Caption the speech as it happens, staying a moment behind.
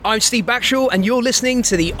I'm Steve Backshaw, and you're listening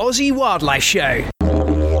to the Aussie Wildlife Show.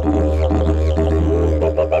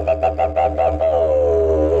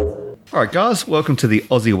 All right, guys, welcome to the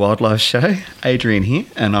Aussie Wildlife Show. Adrian here,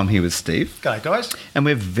 and I'm here with Steve. G'day, guys. And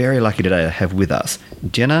we're very lucky today to have with us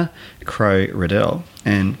Jenna Crowe-Riddell.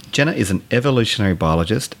 And Jenna is an evolutionary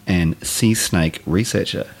biologist and sea snake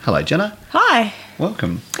researcher. Hello, Jenna. Hi.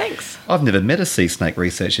 Welcome. Thanks. I've never met a sea snake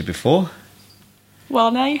researcher before. Well,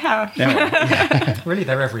 now you have. Really,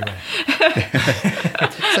 they're everywhere.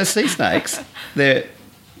 So sea snakes, they're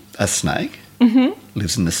a snake,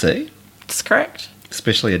 lives in the sea, That's correct.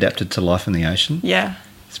 especially adapted to life in the ocean. Yeah.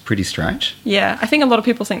 It's pretty strange. Yeah. I think a lot of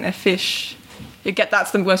people think they're fish.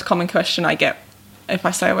 That's the most common question I get if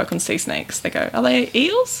I say I work on sea snakes. They go, are they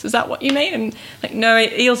eels? Is that what you mean? And like, no,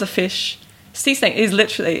 eels are fish. Sea snake is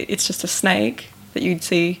literally, it's just a snake that you'd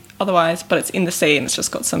see otherwise, but it's in the sea and it's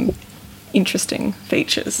just got some interesting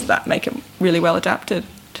features that make it really well adapted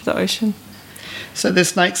to the ocean. So there's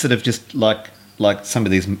snakes that have just like some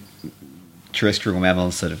of these terrestrial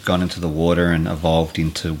mammals that have gone into the water and evolved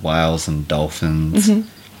into whales and dolphins.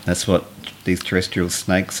 That's what these terrestrial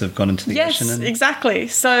snakes have gone into the ocean. Yes, exactly.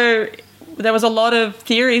 So there was a lot of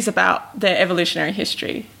theories about their evolutionary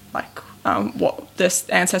history, like what this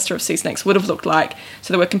ancestor of sea snakes would have looked like.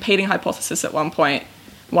 So there were competing hypotheses at one point.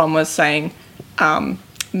 One was saying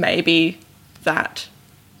maybe that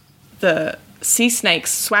the sea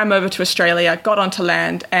snakes swam over to Australia, got onto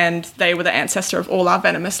land, and they were the ancestor of all our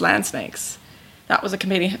venomous land snakes. That was a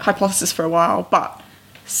competing hypothesis for a while, but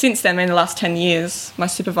since then, in the last 10 years, my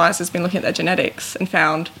supervisor's been looking at their genetics and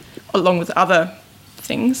found, along with other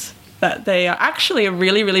things, that they are actually a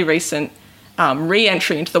really, really recent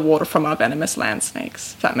re-entry into the water from our venomous land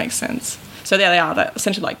snakes, if that makes sense. So there they are, they're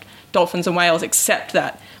essentially like dolphins and whales, except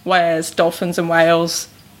that whereas dolphins and whales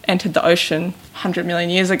entered the ocean 100 million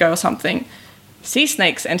years ago or something, sea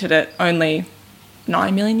snakes entered it only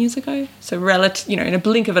 9 million years ago. So in a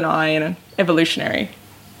blink of an eye, in an evolutionary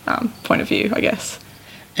point of view, I guess.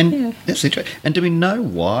 And that's interesting. And do we know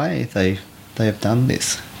why they have done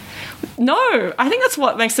this? No, I think that's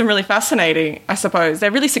what makes them really fascinating, I suppose. They're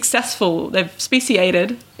really successful. They've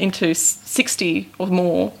speciated into 60 or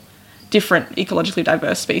more different ecologically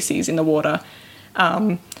diverse species in the water.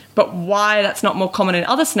 But why that's not more common in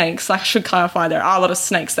other snakes, I should clarify, there are a lot of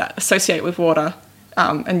snakes that associate with water.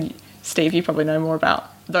 And Steve, you probably know more about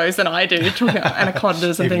those than I do, talking about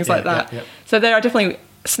anacondas and things like that. Yeah. So there are definitely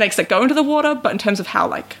snakes that go into the water, but in terms of how,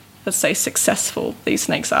 let's say, successful these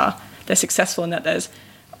snakes are, they're successful in that there's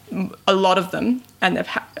a lot of them and they've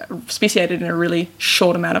speciated in a really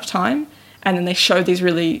short amount of time. And then they show these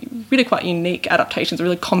really, really quite unique adaptations, a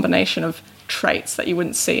really combination of traits that you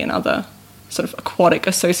wouldn't see in other sort of aquatic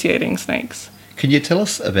associating snakes. Can you tell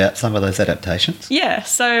us about some of those adaptations? Yeah,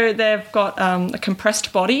 so they've got a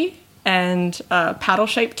compressed body and a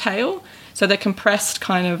paddle-shaped tail. So they're compressed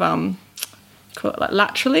kind of, call it like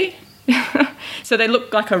laterally. So they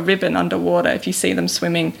look like a ribbon underwater. If you see them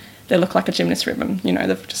swimming, they look like a gymnast ribbon. You know,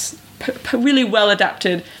 they've just really well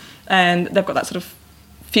adapted, and they've got that sort of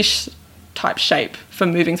fish-type shape for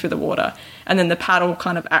moving through the water. And then the paddle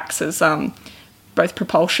kind of acts as both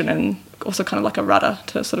propulsion and also kind of like a rudder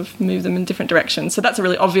to sort of move them in different directions. So that's a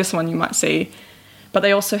really obvious one you might see. But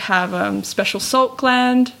they also have special salt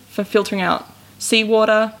gland for filtering out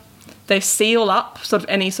seawater. They seal up sort of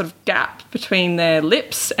any sort of gap between their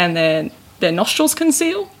lips and their nostrils can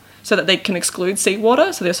seal so that they can exclude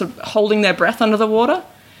seawater. So they're sort of holding their breath under the water.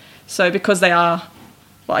 So because they are,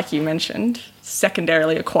 like you mentioned,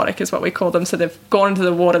 secondarily aquatic is what we call them. So they've gone into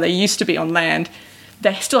the water. They used to be on land.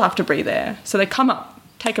 They still have to breathe air. So they come up,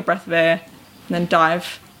 take a breath of air, and then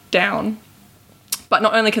dive down. But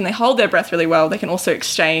not only can they hold their breath really well, they can also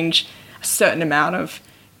exchange a certain amount of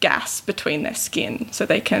gas between their skin. So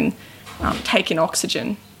they can take in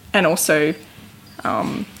oxygen and also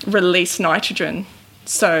release nitrogen.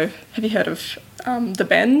 So have you heard of the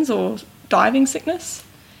bends or diving sickness?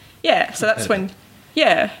 Yeah, so that's when...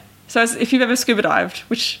 Yeah, so if you've ever scuba dived,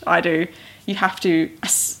 which I do, you have to,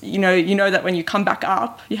 you know that when you come back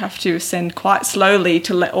up, you have to ascend quite slowly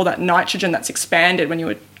to let all that nitrogen that's expanded when you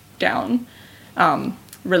were down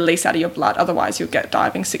release out of your blood. Otherwise, you'll get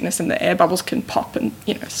diving sickness and the air bubbles can pop and,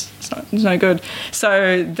 it's no good.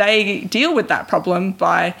 So they deal with that problem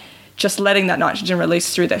by just letting that nitrogen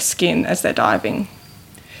release through their skin as they're diving.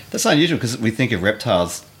 That's unusual because we think of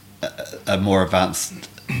reptiles are more advanced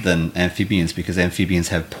than amphibians because amphibians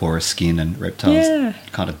have porous skin and reptiles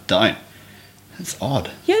kind of don't. It's odd.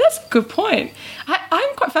 Yeah, that's a good point.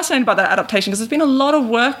 I'm quite fascinated by that adaptation because there's been a lot of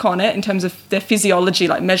work on it in terms of their physiology,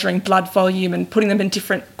 like measuring blood volume and putting them in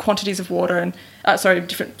different quantities of water and,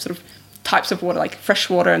 different sort of types of water, like fresh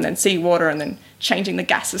water and then seawater, and then changing the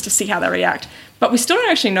gases to see how they react. But we still don't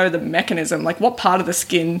actually know the mechanism, like what part of the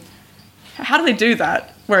skin, how do they do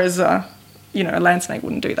that? Whereas, a land snake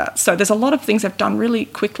wouldn't do that. So there's a lot of things they've done really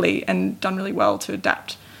quickly and done really well to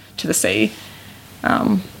adapt to the sea.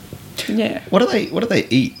 Yeah. What do they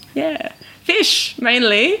eat? Yeah. Fish,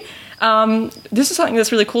 mainly. This is something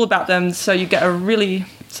that's really cool about them. So you get a really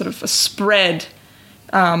sort of a spread,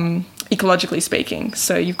 ecologically speaking.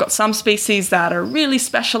 So you've got some species that are really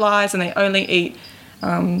specialised and they only eat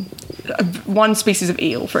one species of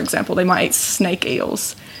eel, for example. They might eat snake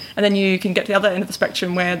eels. And then you can get to the other end of the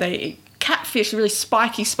spectrum where they eat catfish, really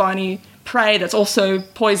spiky, spiny prey that's also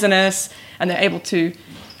poisonous, and they're able to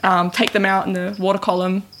take them out in the water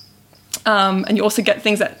column. And you also get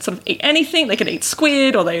things that sort of eat anything. They could eat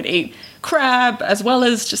squid, or they would eat crab, as well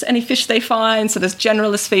as just any fish they find. So there's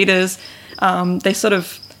generalist feeders. They sort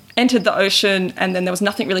of entered the ocean, and then there was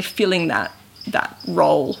nothing really filling that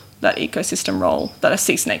role, that ecosystem role that a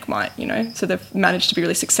sea snake might, So they've managed to be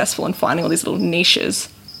really successful in finding all these little niches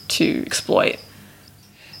to exploit.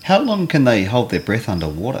 How long can they hold their breath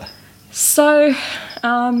underwater? So,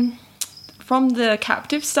 from the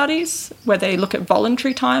captive studies, where they look at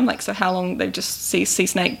voluntary time, so how long they just see sea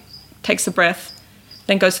snake takes a breath,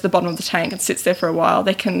 then goes to the bottom of the tank and sits there for a while,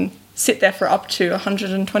 they can sit there for up to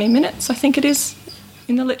 120 minutes, I think it is,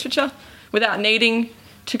 in the literature, without needing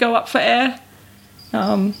to go up for air,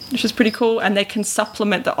 which is pretty cool. And they can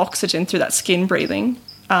supplement the oxygen through that skin breathing.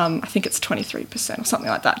 I think it's 23% or something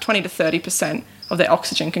like that. 20 to 30% of their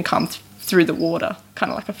oxygen can come through the water, kind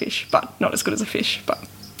of like a fish, but not as good as a fish, but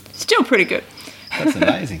still pretty good. That's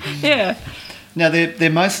amazing. Yeah. Now, they're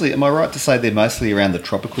mostly, am I right to say they're mostly around the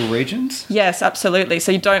tropical regions? Yes, absolutely.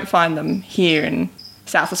 So you don't find them here in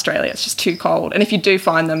South Australia. It's just too cold. And if you do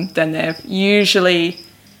find them, then they're usually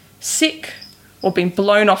sick or being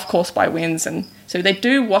blown off course by winds. And so they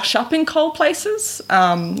do wash up in cold places,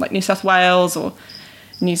 like New South Wales or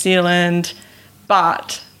New Zealand,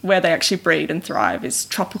 but where they actually breed and thrive is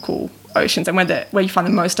tropical oceans, and where you find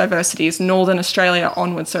the most diversity is Northern Australia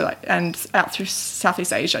onwards, and out through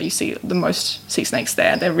Southeast Asia you see the most sea snakes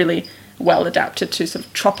there. They're really well adapted to sort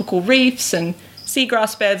of tropical reefs and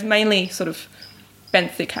seagrass beds, mainly sort of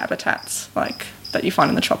benthic habitats like that you find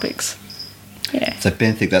in the tropics. Yeah. So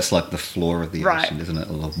benthic, that's like the floor of the Right. ocean, isn't it?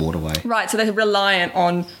 A little waterway. Right, so they're reliant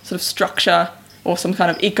on sort of structure or some kind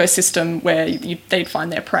of ecosystem where they'd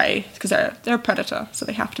find their prey, because they're a predator, so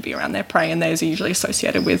they have to be around their prey, and those are usually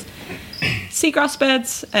associated with seagrass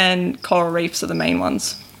beds, and coral reefs are the main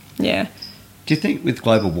ones. Yeah. Do you think with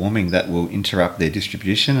global warming that will interrupt their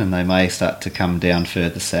distribution and they may start to come down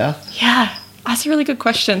further south? Yeah, that's a really good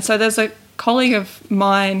question. So there's a colleague of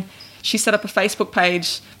mine, she set up a Facebook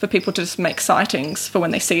page for people to just make sightings for when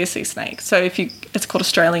they see a sea snake. So it's called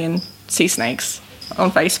Australian Sea Snakes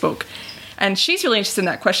on Facebook. And she's really interested in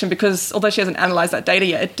that question because although she hasn't analysed that data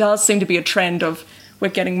yet, it does seem to be a trend of we're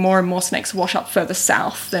getting more and more snakes wash up further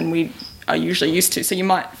south than we are usually used to. So you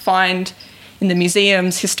might find in the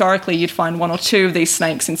museums, historically, you'd find one or two of these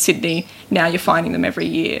snakes in Sydney. Now you're finding them every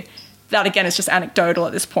year. That, again, is just anecdotal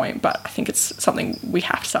at this point, but I think it's something we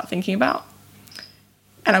have to start thinking about.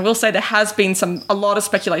 And I will say there has been a lot of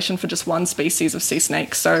speculation for just one species of sea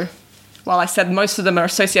snake. So while I said most of them are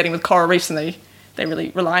associating with coral reefs and they're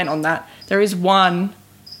really reliant on that, there is one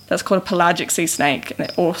that's called a pelagic sea snake,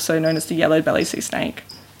 and also known as the yellow-bellied sea snake.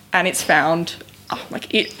 And it's found,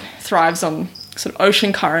 it thrives on sort of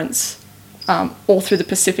ocean currents all through the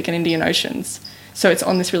Pacific and Indian Oceans. So it's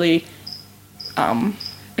on this really, I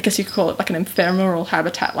guess you could call it like an ephemeral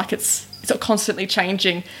habitat, like it's constantly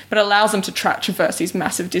changing, but it allows them to traverse these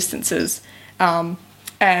massive distances.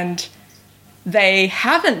 And they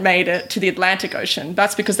haven't made it to the Atlantic Ocean.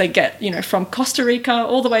 That's because they get, from Costa Rica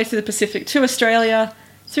all the way through the Pacific to Australia,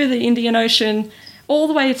 through the Indian Ocean, all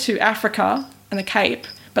the way to Africa and the Cape,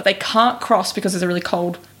 but they can't cross because there's a really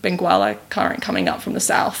cold Benguela current coming up from the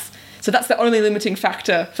south. So that's the only limiting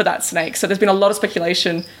factor for that snake. So there's been a lot of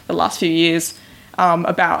speculation the last few years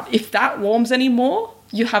about if that warms any more,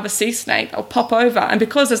 you have a sea snake that'll pop over. And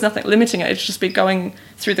because there's nothing limiting it, it's just be going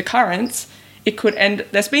through the currents, it could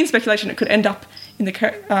there's been speculation it could end up in the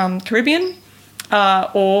Caribbean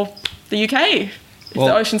or the UK if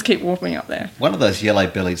the oceans keep warming up there. One of those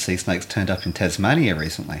yellow-bellied sea snakes turned up in Tasmania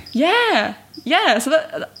recently. Yeah. So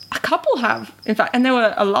a couple have, in fact, and they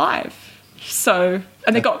were alive. So,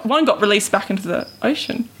 and one got released back into the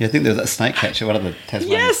ocean. Yeah, I think there was that snake catcher. One of the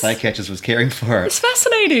Tasmanian snake catchers was caring for it. It's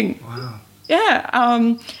fascinating. Wow. Yeah.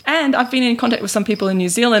 And I've been in contact with some people in New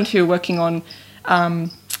Zealand who are working on,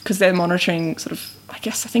 because they're monitoring sort of, I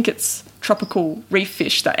think it's tropical reef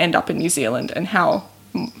fish that end up in New Zealand and how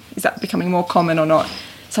is that becoming more common or not?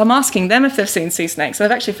 So I'm asking them if they've seen sea snakes. So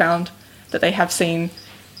they've actually found that they have seen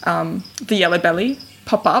the yellow belly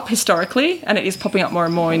pop up historically, and it is popping up more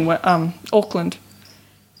and more in Auckland.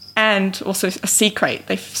 And also a sea crate.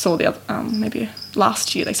 They saw the other, maybe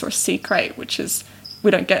last year they saw a sea crate, which is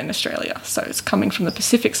we don't get in Australia. So it's coming from the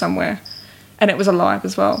Pacific somewhere, and it was alive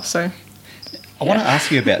as well. So I want to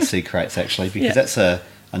ask you about sea kraits actually, because that's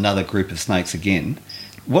another group of snakes again.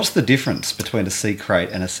 What's the difference between a sea crate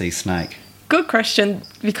and a sea snake? Good question,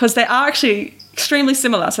 because they are actually extremely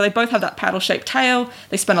similar. So they both have that paddle-shaped tail.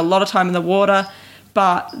 They spend a lot of time in the water,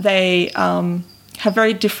 but they have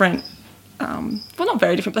very different, well, not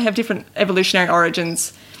very different, but they have different evolutionary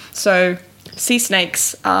origins. So sea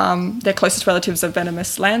snakes, their closest relatives are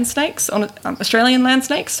venomous land snakes, Australian land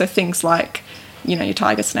snakes. So things like, your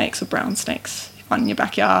tiger snakes or brown snakes you find in your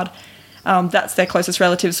backyard. That's their closest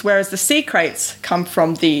relatives. Whereas the sea kraits come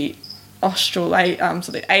from the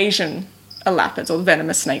the Asian elapids or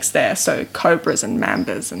venomous snakes there. So cobras and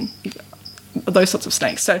mambas and those sorts of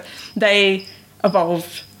snakes. So they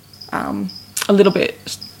evolved a little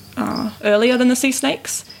bit earlier than the sea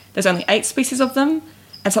snakes. There's only 8 species of them.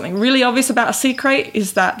 And something really obvious about a sea crate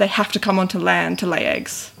is that they have to come onto land to lay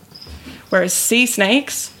eggs. Whereas sea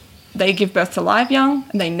snakes, they give birth to live young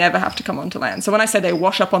and they never have to come onto land. So when I say they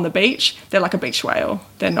wash up on the beach, they're like a beach whale.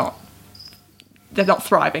 They're not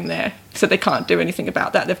thriving there. So they can't do anything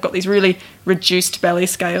about that. They've got these really reduced belly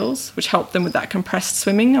scales, which help them with that compressed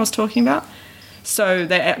swimming I was talking about. So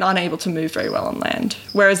they're unable to move very well on land.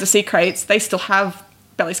 Whereas the sea kraits, they still have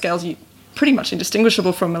belly scales pretty much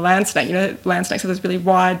indistinguishable from a land snake. Land snakes have those really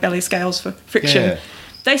wide belly scales for friction. Yeah.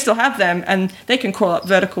 They still have them, and they can crawl up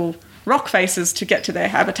vertical rock faces to get to their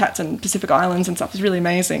habitats and Pacific Islands and stuff. It's really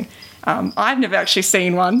amazing. I've never actually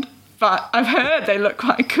seen one, but I've heard they look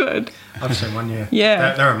quite good. I've seen one, yeah.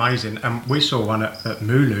 Yeah. They're amazing. And we saw one at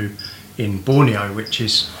Mulu in Borneo, which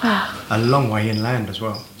is a long way inland as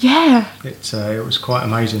well. Yeah. It was quite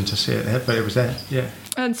amazing to see it there, but it was there, yeah.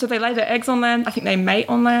 And so they lay their eggs on land. I think they mate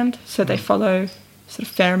on land, so they follow sort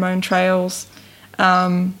of pheromone trails.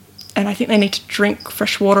 And I think they need to drink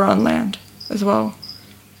fresh water on land as well.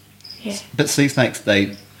 Yeah. But sea snakes,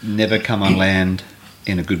 they never come on land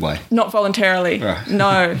in a good way. Not voluntarily. Right.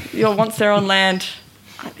 No. Once they're on land,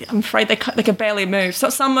 I'm afraid they can barely move. So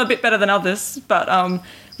some are a bit better than others, but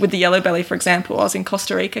with the yellow belly, for example, I was in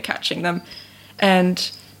Costa Rica catching them,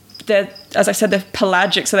 and they're, as I said, they're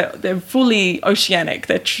pelagic, so they're fully oceanic.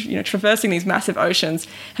 They're traversing these massive oceans,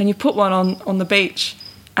 and you put one on the beach,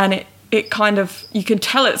 and it kind of, you can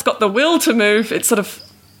tell it's got the will to move. It sort of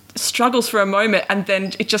struggles for a moment, and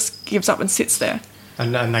then it just gives up and sits there.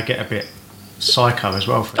 And they get a bit psycho as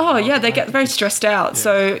well. Oh yeah, they get very stressed out. Yeah.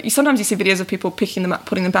 So sometimes you see videos of people picking them up,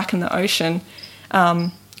 putting them back in the ocean,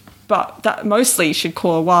 but that mostly you should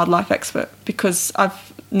call a wildlife expert, because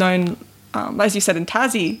I've known, as you said, in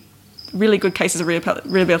Tassie, really good cases of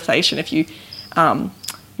rehabilitation if you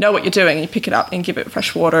know what you're doing and you pick it up and give it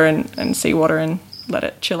fresh water and seawater and let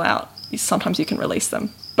it chill out. Sometimes you can release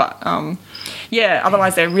them. But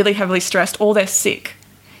otherwise they're really heavily stressed or they're sick.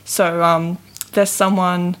 So there's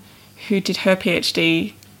someone who did her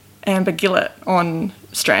PhD, Amber Gillett, on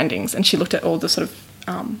strandings, and she looked at all the sort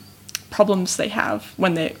of problems they have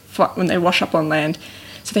when they wash up on land.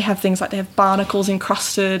 So they have things like they have barnacles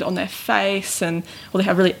encrusted on their face, or they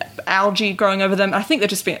have really algae growing over them. I think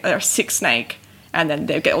they're a sick snake, and then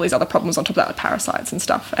they get all these other problems on top of that, like parasites and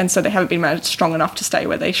stuff. And so they haven't been managed strong enough to stay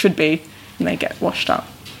where they should be, and they get washed up.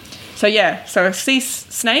 So a sea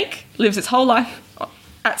snake lives its whole life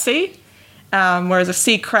at sea, whereas a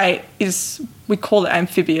sea crate we call it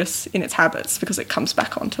amphibious in its habits, because it comes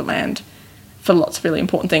back onto land for lots of really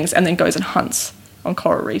important things and then goes and hunts on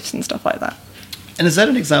coral reefs and stuff like that. And is that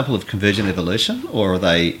an example of convergent evolution, or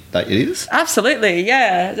it is? Absolutely,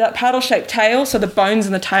 yeah. That paddle-shaped tail, so the bones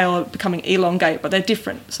in the tail are becoming elongate, but they're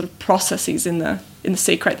different sort of processes in the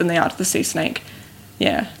sea crate than they are to the sea snake.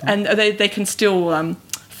 Yeah, and they can still, I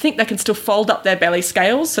think they can still fold up their belly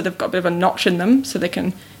scales, so they've got a bit of a notch in them, so they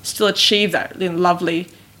can still achieve that lovely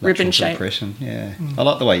ribbon shape. Compression, yeah. I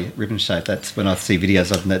like the way ribbon shape. That's when I see videos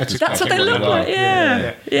of them. That's what they look like.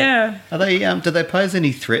 Yeah. Are they? Do they pose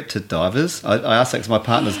any threat to divers? I ask that because my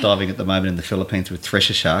partner's diving at the moment in the Philippines with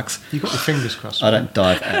thresher sharks. You got your fingers crossed. I don't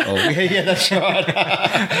dive at all. Yeah, that's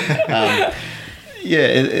right.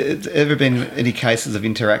 Has ever been any cases of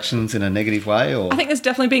interactions in a negative way? Or? I think there's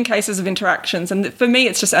definitely been cases of interactions, and for me,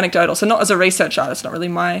 it's just anecdotal. So not as a researcher, that's not really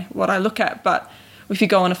what I look at. But if you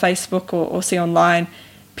go on a Facebook or see online,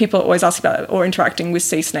 people always ask about it, or interacting with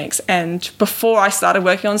sea snakes. And before I started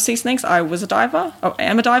working on sea snakes, I am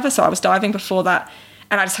a diver, so I was diving before that,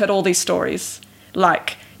 and I just heard all these stories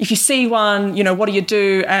like, if you see one, you know, what do you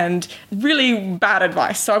do? And really bad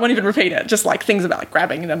advice. So I won't even repeat it. Just like things about like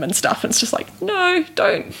grabbing them and stuff. And it's just like, no,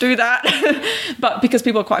 don't do that. But because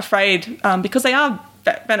people are quite afraid, because they are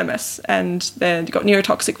venomous and they've got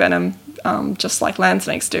neurotoxic venom, just like land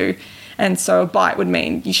snakes do. And so a bite would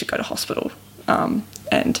mean you should go to hospital.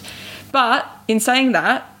 But in saying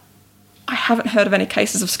that, I haven't heard of any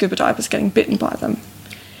cases of scuba divers getting bitten by them.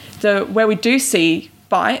 Where we do see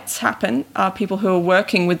bites happen are people who are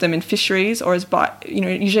working with them in fisheries or as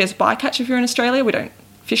usually as bycatch if you're in Australia. We don't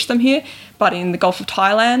fish them here, but in the Gulf of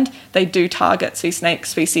Thailand, they do target sea snake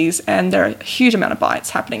species, and there are a huge amount of bites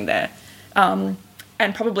happening there. And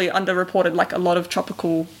probably underreported, like a lot of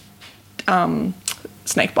tropical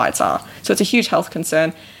snake bites are. So it's a huge health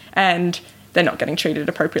concern, and they're not getting treated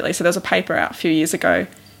appropriately. So there was a paper out a few years ago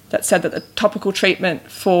that said that the topical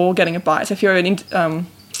treatment for getting a bite, so if you're an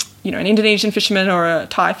Indonesian fisherman or a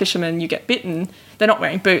Thai fisherman, you get bitten, they're not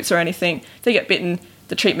wearing boots or anything, they get bitten,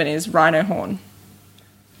 the treatment is rhino horn.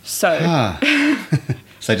 So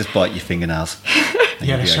So just bite your fingernails and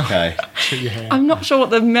Yeah, you'll be sure. okay. Shoot your hand. I'm not sure what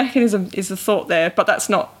the mechanism is, the thought there, but that's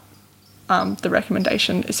not the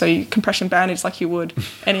recommendation. So you compression bandage like you would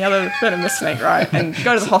any other venomous snake, right? And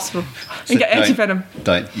go to the hospital and get anti-venom.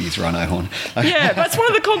 Don't use rhino horn. Yeah, that's one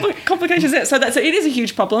of the complications there. So it is a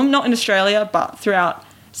huge problem, not in Australia, but throughout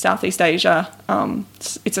Southeast Asia.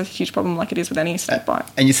 It's a huge problem like it is with any snake bite.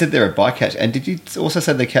 And you said they're a bycatch. And did you also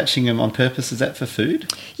say they're catching them on purpose? Is that for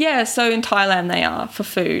food? Yeah, so in Thailand they are for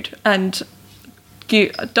food. And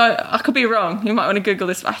I could be wrong. You might want to Google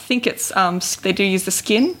this. I think it's they do use the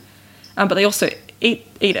skin, but they also eat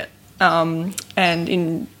it.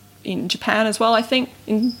 And in Japan as well, I think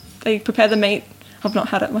they prepare the meat. I've not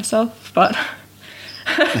had it myself, but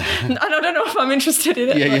I don't know if I'm interested in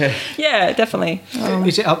it. Yeah, definitely.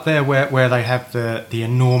 Is it up there where they have the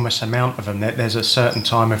enormous amount of them? There's a certain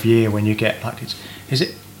time of year when you get like is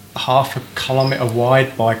it half a kilometre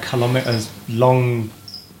wide by kilometres long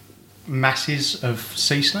masses of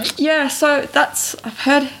sea snakes? Yeah, so I've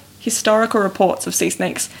heard historical reports of sea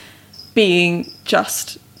snakes being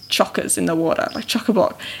just chockers in the water, like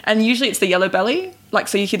chock-a-block. And usually it's the yellow belly. Like,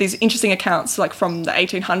 so you hear these interesting accounts, like from the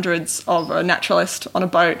 1800s of a naturalist on a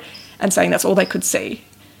boat and saying that's all they could see.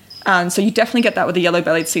 And so you definitely get that with the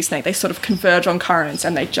yellow-bellied sea snake. They sort of converge on currents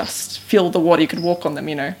and they just fill the water. You could walk on them,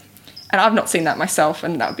 you know. And I've not seen that myself,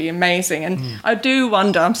 and that would be amazing. And I do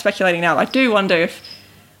wonder, I'm speculating now, I do wonder if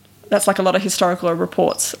that's like a lot of historical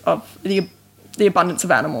reports of the abundance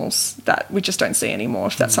of animals that we just don't see anymore,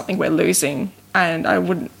 if that's something we're losing. And I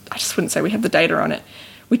just wouldn't say we have the data on it.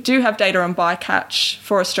 We do have data on bycatch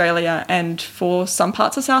for Australia and for some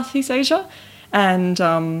parts of Southeast Asia. And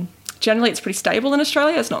generally it's pretty stable in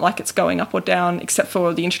Australia. It's not like it's going up or down, except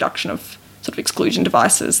for the introduction of sort of exclusion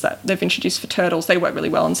devices that they've introduced for turtles. They work really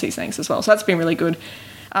well in sea snakes as well. So that's been really good.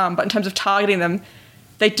 But in terms of targeting them,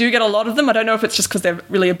 they do get a lot of them. I don't know if it's just because they're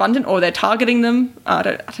really abundant or they're targeting them. I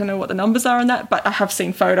don't know what the numbers are on that, but I have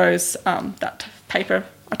seen photos. That paper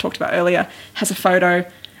I talked about earlier has a photo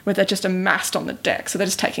where they're just amassed on the deck. So they're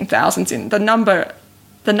just taking thousands in. The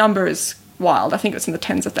number is wild. I think it's in the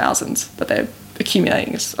tens of thousands that they're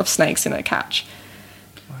accumulating of snakes in a catch.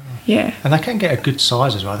 Wow. Yeah. And they can get a good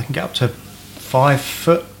size as well. They can get up to 5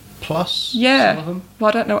 foot plus. Yeah. Some of them. Well,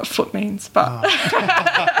 I don't know what foot means, but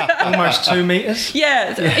Almost 2 metres.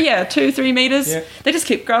 yeah, 2-3 meters. Yeah. They just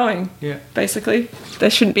keep growing. Yeah. Basically, there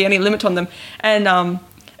shouldn't be any limit on them. And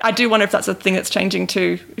I do wonder if that's a thing that's changing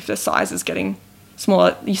too. If the size is getting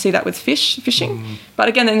smaller, you see that with fishing. But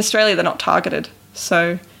again, in Australia, they're not targeted.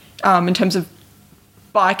 So, in terms of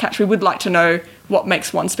bycatch, we would like to know what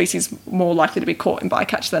makes one species more likely to be caught in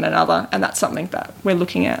bycatch than another, and that's something that we're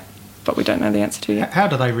looking at, but we don't know the answer to yet. How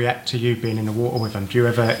do they react to you being in the water with them? Do you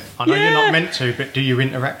ever? I know you're not meant to, but do you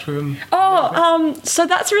interact with them? So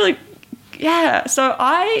that's really, yeah. So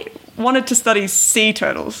I wanted to study sea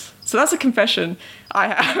turtles. So that's a confession I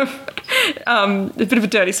have. A bit of a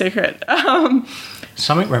dirty secret.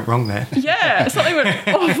 Something went wrong there. Yeah, something went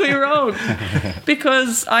awfully wrong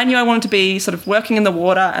because I knew I wanted to be sort of working in the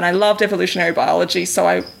water, and I loved evolutionary biology. So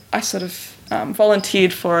I sort of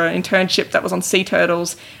volunteered for an internship that was on sea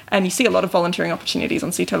turtles, and you see a lot of volunteering opportunities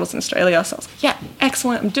on sea turtles in Australia. So I was like, yeah,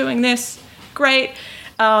 excellent, I'm doing this, great.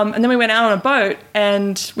 And then we went out on a boat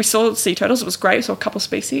and we saw sea turtles. It was great. We saw a couple of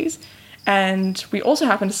species, and we also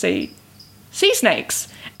happened to see sea snakes.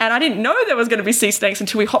 And I didn't know there was going to be sea snakes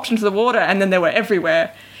until we hopped into the water, and then they were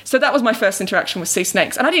everywhere. So that was my first interaction with sea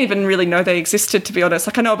snakes. And I didn't even really know they existed, to be honest.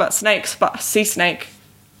 Like, I know about snakes, but a sea snake,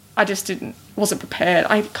 I just wasn't prepared.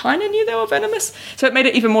 I kind of knew they were venomous. So it made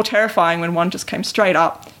it even more terrifying when one just came straight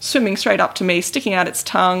up, swimming straight up to me, sticking out its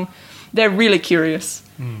tongue, they're really curious.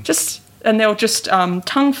 And they'll just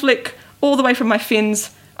tongue flick all the way from my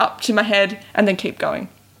fins up to my head and then keep going.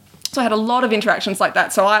 So I had a lot of interactions like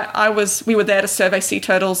that. So we were there to survey sea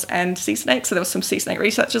turtles and sea snakes. So there were some sea snake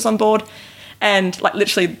researchers on board, and like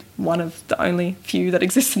literally one of the only few that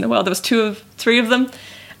exists in the world. There was three of them.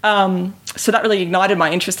 So that really ignited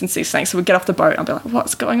my interest in sea snakes. So we'd get off the boat and I'd be like,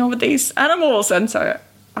 what's going on with these animals? And so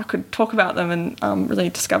I could talk about them and really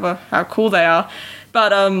discover how cool they are.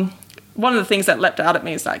 But one of the things that leapt out at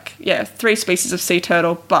me is like, 3 species of sea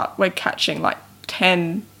turtle, but we're catching like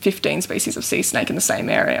 10, 15 species of sea snake in the same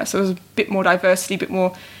area. So it was a bit more diversity, a bit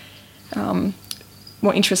more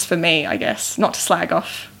interest for me, I guess. Not to slag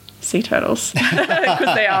off sea turtles,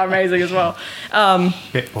 because they are amazing as well.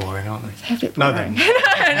 Bit boring, aren't they? They're a bit boring.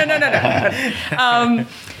 No.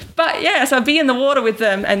 But yeah, so I'd be in the water with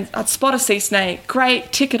them and I'd spot a sea snake.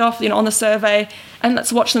 Great, tick it off, on the survey, and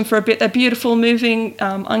let's watch them for a bit. They're beautiful, moving,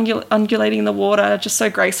 undulating in the water, just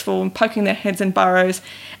so graceful, and poking their heads in burrows.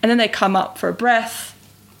 And then they come up for a breath.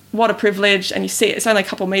 What a privilege. And you see it's only a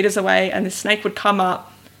couple meters away, and the snake would come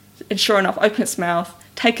up and sure enough, open its mouth,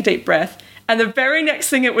 take a deep breath. And the very next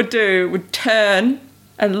thing it would do would turn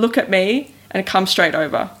and look at me and come straight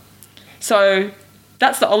over. So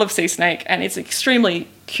that's the olive sea snake, and it's an extremely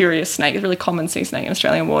curious snake. It's a really common sea snake in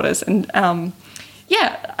Australian waters. And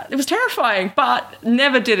it was terrifying, but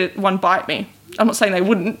never did one bite me. I'm not saying they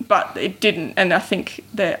wouldn't, but it didn't. And I think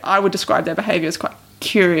that I would describe their behaviour as quite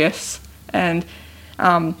curious. And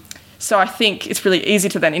so I think it's really easy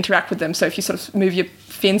to then interact with them. So if you sort of move your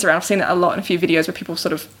fins around, I've seen that a lot in a few videos where people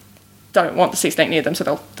sort of don't want the sea snake near them, so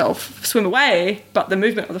they'll swim away, but the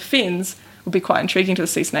movement of the fins will be quite intriguing to the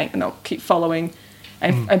sea snake, and they'll keep following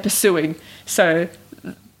and pursuing. So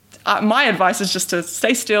my advice is just to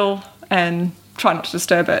stay still and try not to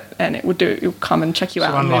disturb it, and it'll come and check you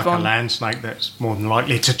out and move on. Unlike a land snake that's more than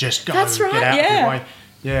likely to just go That's right, get out of yeah. the way.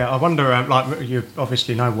 Yeah, I wonder, like you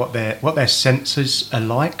obviously know what their senses are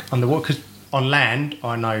like underwater, because on land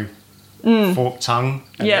I know forked tongue,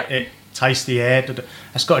 and it tastes the air.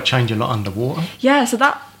 It's got to change a lot underwater. Yeah, so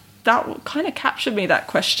that kind of captured me, that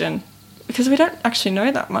question, because we don't actually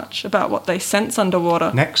know that much about what they sense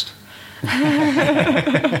underwater. Next.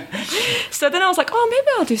 So then I was like, maybe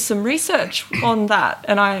I'll do some research on that.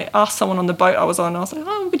 And I asked someone on the boat I was on, I was like,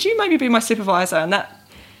 would you maybe be my supervisor? And that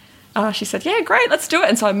she said, yeah, great, let's do it.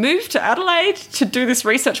 And so I moved to Adelaide to do this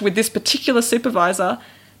research with this particular supervisor,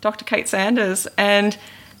 Dr. Kate Sanders, and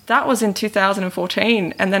that was in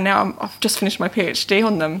 2014, and then now I've just finished my PhD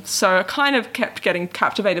on them. So I kind of kept getting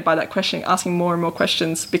captivated by that question, asking more and more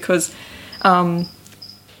questions, because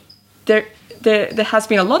there has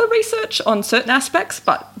been a lot of research on certain aspects,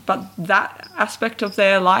 but that aspect of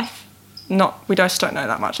their life, we just don't know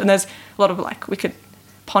that much. And there's a lot of we could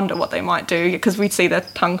ponder what they might do, because we'd see their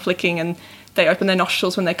tongue flicking and they open their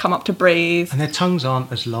nostrils when they come up to breathe. And their tongues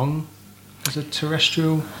aren't as long as a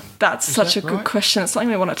terrestrial. That's such a good question. It's something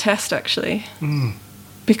we want to test, actually,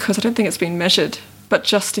 because I don't think it's been measured. But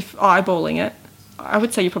just if eyeballing it, I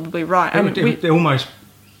would say you're probably right. They'd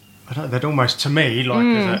almost, to me, like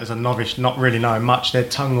as a novice, not really knowing much, their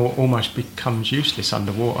tongue almost becomes useless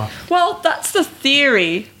underwater. Well, that's the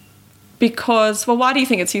theory. Because, why do you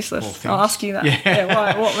think it's useless? I'll ask you that. Yeah.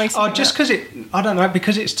 Why? What makes it? Just because I don't know,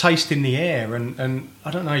 because it's tasting the air, and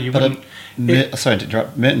I don't know, sorry to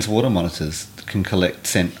interrupt, Merton's water monitors can collect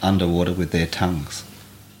scent underwater with their tongues.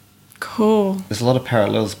 Cool. There's a lot of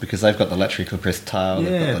parallels because they've got the laterally compressed tail.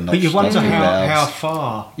 Yeah, but you wonder how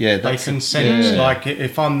far they can sense. Yeah. Like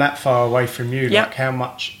if I'm that far away from you, like how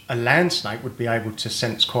much a land snake would be able to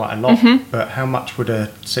sense quite a lot, but how much would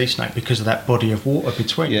a sea snake, because of that body of water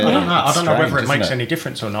between? Yeah. I don't know whether it makes any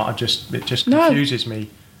difference or not. It just confuses me.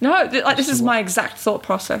 No, this is my exact thought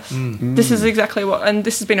process. This is exactly what, and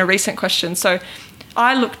this has been a recent question. So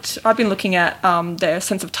I've been looking at their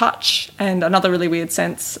sense of touch and another really weird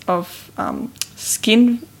sense of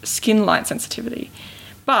skin light sensitivity.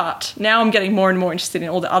 But now I'm getting more and more interested in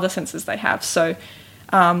all the other senses they have. So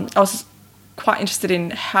I was quite interested in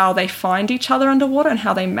how they find each other underwater and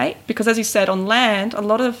how they mate, because as you said, on land, a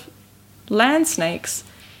lot of land snakes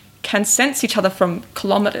can sense each other from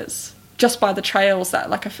kilometres just by the trails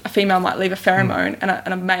that a female might leave a pheromone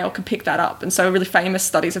and a male can pick that up. And so really famous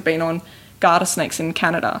studies have been on garter snakes in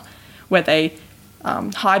Canada, where they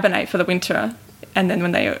hibernate for the winter, and then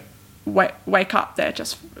when they wake up, they're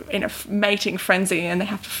just in a mating frenzy, and they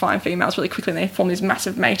have to find females really quickly, and they form these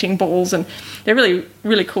massive mating balls, and they're really,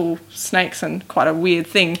 really cool snakes and quite a weird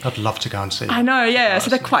thing. I'd love to go and see. I know, yeah.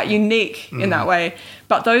 So they're quite unique in that way.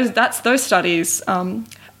 But those studies are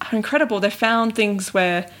incredible. They found things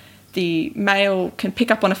where the male can pick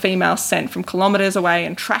up on a female scent from kilometres away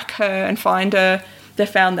and track her and find her. They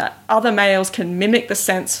found that other males can mimic the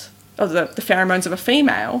scents of the pheromones of a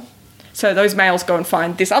female. So those males go and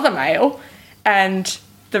find this other male. And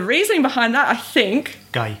the reasoning behind that, I think...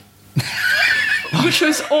 Gay. Which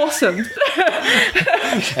was awesome.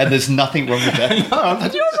 And there's nothing wrong with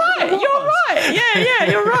that. You're right. Yeah,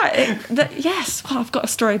 you're right. Yes. Oh, I've got a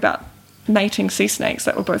story about mating sea snakes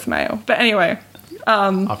that were both male. But anyway...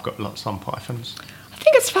 I've got lots on pythons. I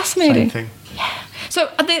think it's fascinating. Same thing. Yeah.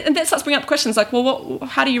 So and that starts bringing up questions like, well,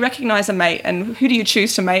 how do you recognise a mate, and who do you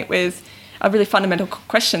choose to mate with? Are really fundamental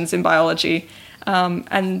questions in biology.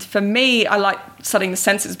 And for me, I like studying the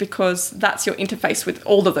senses because that's your interface with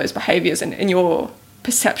all of those behaviours, and your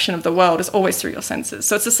perception of the world is always through your senses.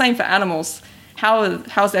 So it's the same for animals.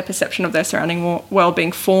 How's their perception of their surrounding world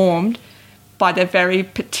being formed by their very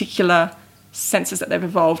particular senses that they've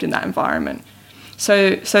evolved in that environment?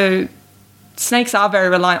 So snakes are very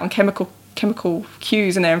reliant on chemical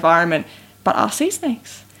cues in their environment, but are sea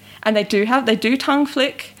snakes. And they do tongue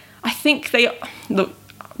flick. I think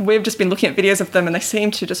we've just been looking at videos of them, and they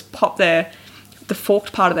seem to just pop the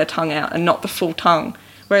forked part of their tongue out and not the full tongue.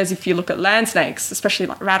 Whereas if you look at land snakes, especially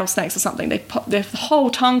like rattlesnakes or something, the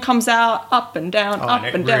whole tongue comes out up and down, up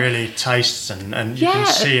and down. It really tastes and you can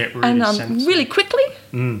see it really really quickly.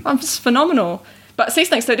 It's phenomenal. But sea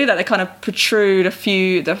snakes don't do that. They kind of protrude a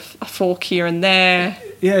fork here and there.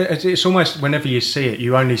 Yeah, it's almost whenever you see it,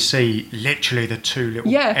 you only see literally the two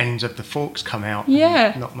little ends of the forks come out.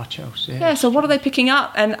 Yeah. Not much else. Yeah, so what are they picking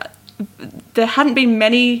up? And there hadn't been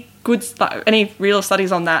any real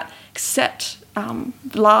studies on that, except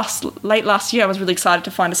late last year I was really excited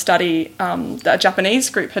to find a study that a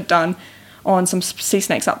Japanese group had done on some sea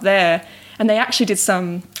snakes up there. And they actually did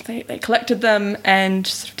they collected them and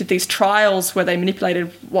sort of did these trials where they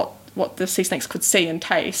manipulated what the sea snakes could see and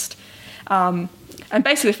taste. And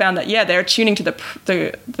basically found that, they're attuning to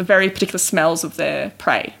the very particular smells of their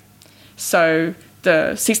prey. So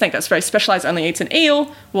the sea snake that's very specialised, only eats an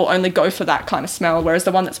eel, will only go for that kind of smell, whereas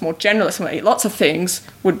the one that's more generalist and will eat lots of things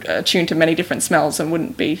would attune to many different smells and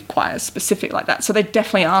wouldn't be quite as specific like that. So they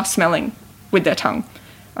definitely are smelling with their tongue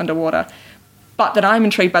underwater. But that I'm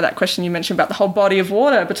intrigued by that question you mentioned about the whole body of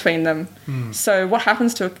water between them. So what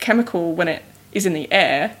happens to a chemical when it is in the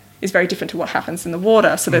air is very different to what happens in the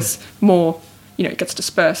water. So there's more, it gets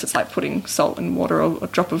dispersed. It's like putting salt in water or a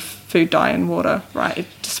drop of food dye in water, right? It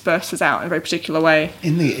disperses out in a very particular way.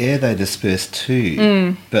 In the air they disperse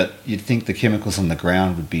too, but you'd think the chemicals on the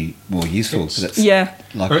ground would be more useful.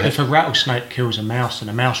 If a rattlesnake kills a mouse and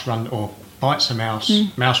a mouse bites a mouse,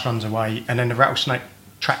 mouse runs away, and then the rattlesnake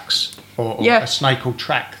tracks or a snake will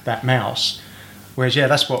track that mouse. Whereas,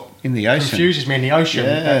 that's what in the ocean confuses me in the ocean.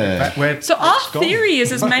 So our theory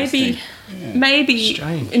is maybe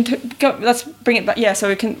let's bring it back. Yeah, so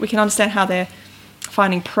we can understand how they're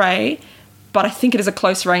finding prey, but I think it is a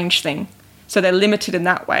close range thing. So they're limited in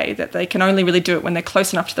that way that they can only really do it when they're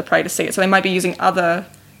close enough to the prey to see it. So they might be using other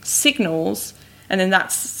signals. And in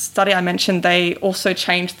that study I mentioned, they also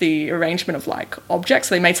changed the arrangement of objects.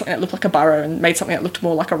 So they made something that looked like a burrow and made something that looked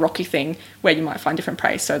more like a rocky thing where you might find different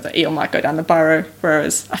prey. So the eel might go down the burrow,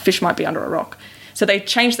 whereas a fish might be under a rock. So they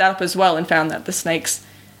changed that up as well and found that the snakes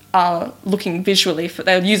are looking visually.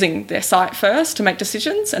 They're using their sight first to make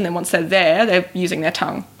decisions, and then once they're there, they're using their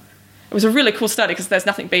tongue. It was a really cool study because there's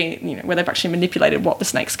nothing where they've actually manipulated what the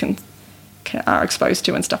snakes are exposed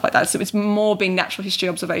to and stuff like that. So it's more being natural history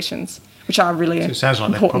observations, which are really important. So it sounds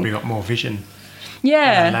like they've probably got more vision than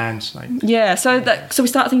a land snake. Yeah, so we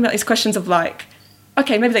start thinking about these questions of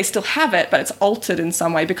okay, maybe they still have it, but it's altered in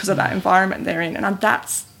some way because of that environment they're in. And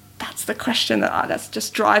that's the question that's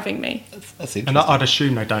just driving me. That's interesting. And I'd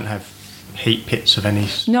assume they don't have heat pits of any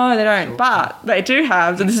sort. No, they don't, but they do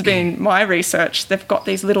have, and this has been my research, they've got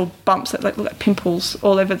these little bumps that look like pimples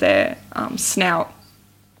all over their snout.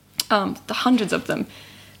 The hundreds of them.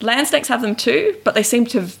 Land snakes have them too, but they seem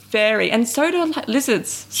to vary, and so do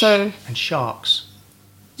lizards. And sharks.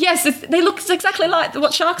 Yes, they look exactly like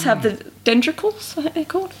what sharks have. The dendricles, I think they're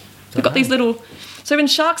called. They've got these little. So in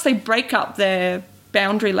sharks, they break up their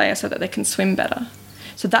boundary layer so that they can swim better.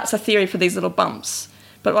 So that's a theory for these little bumps.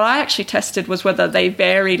 But what I actually tested was whether they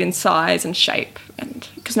varied in size and shape, and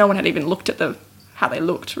because no one had even looked at how they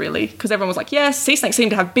looked really, because everyone was like, yes, sea snakes seem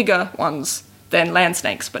to have bigger ones than land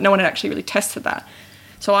snakes, but no one had actually really tested that.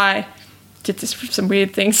 So I did some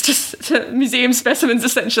weird things to museum specimens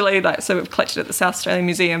essentially. So we've collected at the South Australian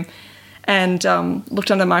Museum and looked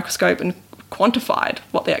under the microscope and quantified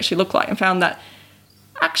what they actually look like and found that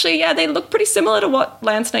actually, they look pretty similar to what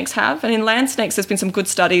land snakes have. And in land snakes, there's been some good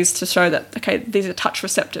studies to show that, okay, these are touch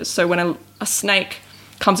receptors. So when a snake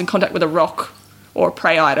comes in contact with a rock or a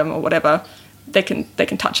prey item or whatever, they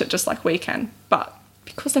can touch it just like we can. But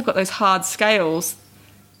because they've got those hard scales,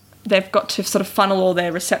 they've got to sort of funnel all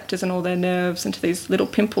their receptors and all their nerves into these little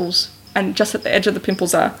pimples, and just at the edge of the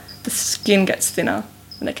pimples the skin gets thinner,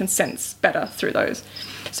 and they can sense better through those.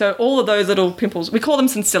 So all of those little pimples, we call them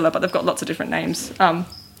cincilla, but they've got lots of different names.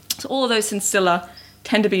 So all of those cincilla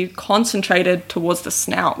tend to be concentrated towards the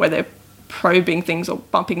snout, where they're probing things or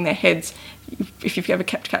bumping their heads. If you've ever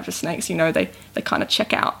kept captive snakes, you know they kind of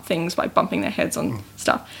check out things by bumping their heads on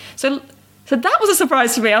stuff. So that was a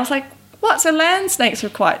surprise to me. I was like, what? So land snakes are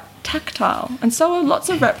quite tactile, and so are lots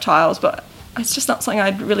of reptiles, but it's just not something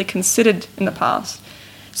I'd really considered in the past.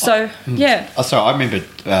 So, yeah. Oh, sorry, I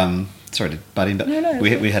remember, sorry to butt in, but No,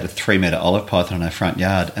 we had a 3-metre olive python in our front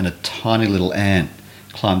yard, and a tiny little ant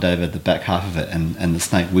climbed over the back half of it, and the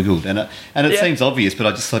snake wiggled. And it seems obvious, but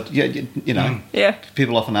I just thought, Yeah.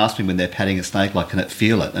 people often ask me when they're patting a snake, like, can it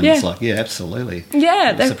feel it? And it's like, yeah, absolutely.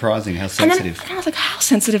 Yeah. It's surprising how sensitive. And I was like, how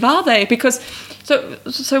sensitive are they? Because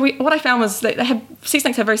what I found was sea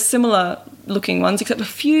snakes have very similar looking ones, except a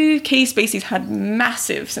few key species had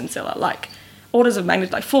massive cincilla, like orders of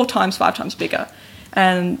magnitude, like 4 times, 5 times bigger.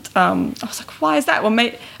 And I was like, why is that?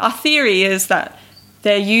 Well, our theory is that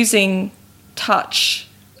they're using touch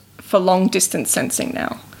for long distance sensing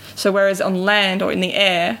now. So whereas on land or in the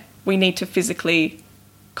air, we need to physically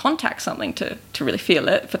contact something to really feel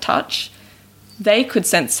it for touch, they could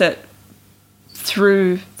sense it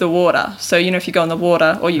through the water. So, if you go in the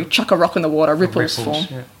water or you chuck a rock in the water, ripples form.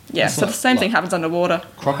 Yeah, so the same thing happens underwater.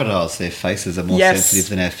 Crocodiles, their faces are more sensitive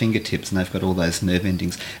than our fingertips, and they've got all those nerve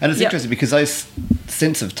endings. And it's interesting because those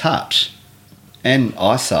sense of touch and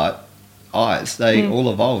eyes, they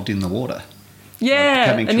all evolved in the water. Yeah,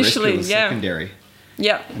 Becoming initially, terrestrial secondary.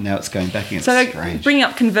 Yeah. And now it's going back again. So strange. Bringing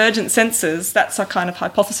up convergent senses, that's our kind of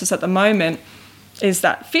hypothesis at the moment, is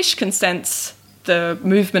that fish can sense the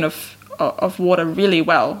movement of water really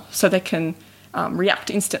well, so they can react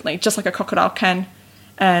instantly, just like a crocodile can.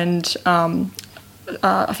 And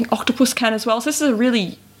I think octopus can as well. So this is a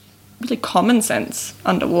really, really common sense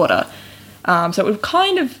underwater. So it would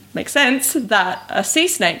kind of make sense that a sea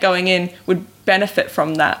snake going in would benefit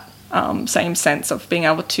from that same sense of being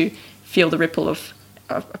able to feel the ripple of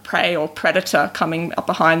a prey or predator coming up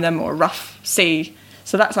behind them, or a rough sea.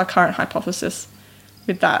 So that's our current hypothesis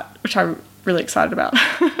with that, which I'm really excited about.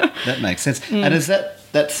 That makes sense. And is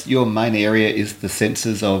that's your main area, is the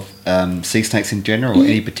senses of sea snakes in general, or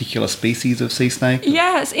any particular species of sea snake?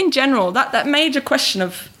 Yes, in general, that major question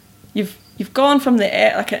of you've gone from the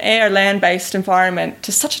air, like an air land-based environment,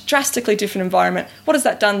 to such a drastically different environment. What has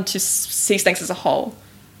that done to sea snakes as a whole?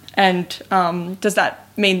 And does that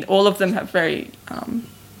mean all of them have very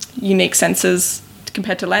unique senses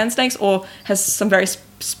compared to land snakes, or has some very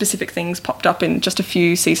specific things popped up in just a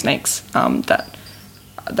few sea snakes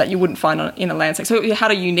that you wouldn't find in a land snake? So how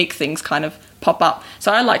do unique things kind of pop up?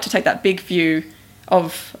 So I like to take that big view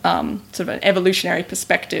of sort of an evolutionary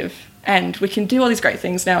perspective, and we can do all these great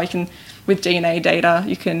things now. You can, with DNA data,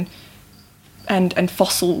 you can, and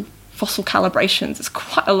fossil calibrations. It's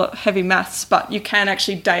quite a lot of heavy maths, but you can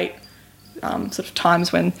actually date sort of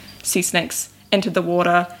times when sea snakes entered the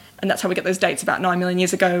water, and that's how we get those dates about 9 million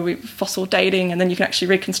years ago with fossil dating. And then you can actually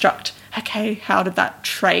reconstruct, okay, how did that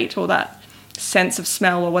trait or that sense of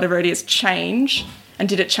smell or whatever it is change, and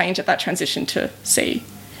did it change at that transition to sea?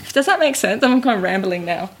 Does that make sense? I'm kind of rambling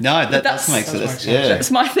now. No, that does make sense. Yeah.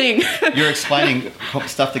 That's my thing. You're explaining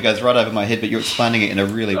stuff that goes right over my head, but you're explaining it in a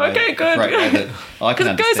really great way that I can understand. Because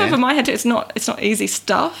it goes over my head too. It's not easy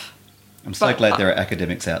stuff. I'm so glad there are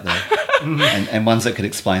academics out there and ones that could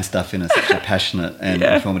explain stuff in such a passionate and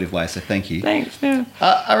informative way. So thank you. Thanks. Yeah.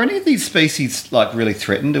 Are any of these species like really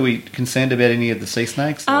threatened? Are we concerned about any of the sea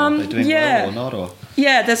snakes? Or are they doing well or not? Or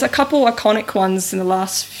yeah, there's a couple iconic ones in the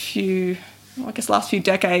last few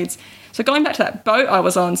decades. So going back to that boat I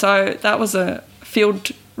was on, so that was a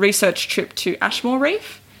field research trip to Ashmore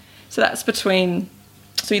Reef. So that's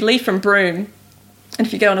so you leave from Broome, and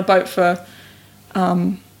if you get on a boat for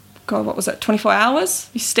 24 hours,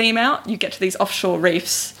 you steam out, you get to these offshore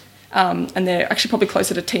reefs, and they're actually probably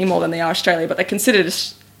closer to Timor than they are Australia, but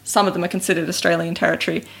some of them are considered Australian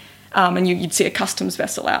territory. And you'd see a customs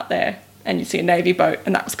vessel out there, and you'd see a Navy boat,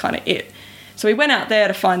 and that was kind of it. So we went out there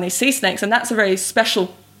to find these sea snakes, and that's a very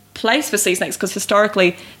special place for sea snakes because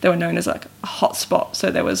historically they were known as like a hot spot.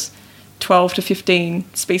 So there was 12 to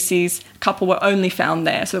 15 species. A couple were only found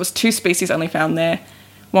there. So there was 2 species only found there.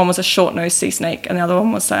 One was a short-nosed sea snake, and the other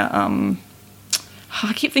one was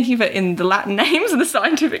I keep thinking of it in the Latin names and the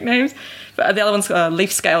scientific names, but the other one's a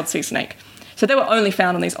leaf-scaled sea snake. So they were only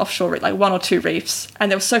found on these offshore, like 1 or 2 reefs,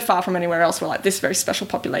 and they were so far from anywhere else. We're like this very special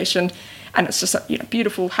population, and it's just a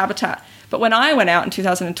beautiful habitat. But when I went out in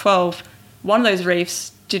 2012, one of those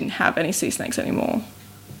reefs didn't have any sea snakes anymore,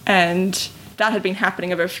 and that had been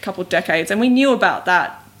happening over a couple of decades, and we knew about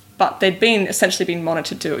that, but they'd been essentially been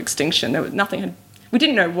monitored to extinction. There was we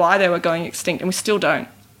didn't know why they were going extinct, and we still don't.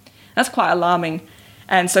 That's quite alarming.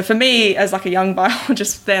 And so for me, as like a young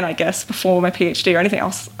biologist then, I guess, before my PhD or anything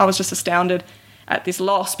else, I was just astounded at this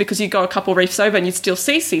loss, because you go a couple of reefs over and you'd still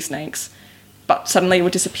see sea snakes, but suddenly it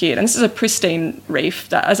would disappear. And this is a pristine reef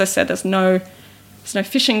that, as I said, there's no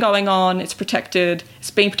fishing going on, it's protected,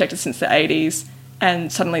 it's been protected since the 80s,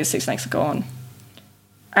 and suddenly the sea snakes are gone.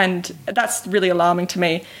 And that's really alarming to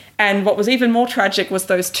me. And what was even more tragic was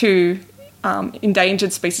those 2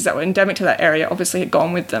 endangered species that were endemic to that area obviously had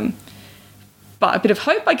gone with them. But a bit of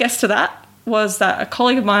hope, I guess, to that was that a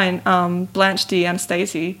colleague of mine, Blanche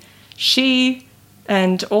D'Anastasi, she,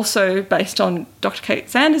 and also based on Dr. Kate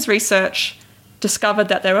Sanders' research, discovered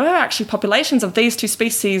that there were actually populations of these 2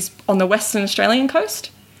 species on the Western Australian coast,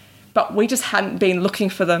 but we just hadn't been looking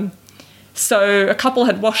for them. So a couple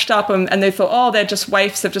had washed up and they thought, oh, they're just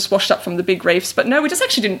waifs, they've just washed up from the big reefs. But no, we just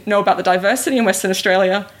actually didn't know about the diversity in Western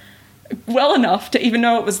Australia well enough to even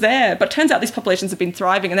know it was there. But it turns out these populations have been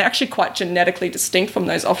thriving, and they're actually quite genetically distinct from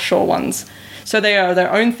those offshore ones. So they are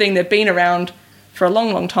their own thing. They've been around for a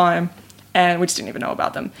long, long time, and we just didn't even know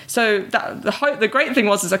about them. So the great thing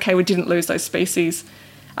was okay, we didn't lose those species.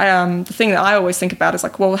 The thing that I always think about is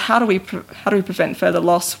like, well, how do we prevent further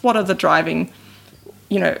loss? What are the driving?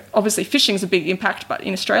 Obviously fishing is a big impact, but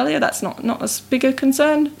in Australia that's not as big a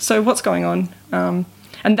concern. So what's going on?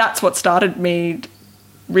 And that's what started me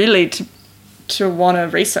really to want to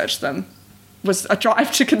research them, was a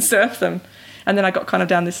drive to conserve them. And then I got kind of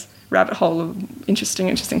down this rabbit hole of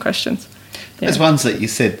interesting questions. Yeah. There's ones that you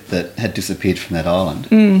said that had disappeared from that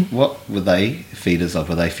island. What were they feeders of?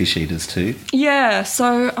 Were they fish eaters too? Yeah,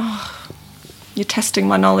 so you're testing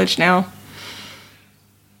my knowledge now.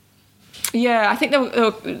 Yeah, I think they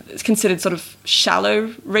were considered sort of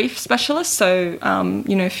shallow reef specialists. So,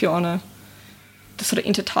 if you're on the sort of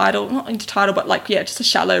not intertidal, but just a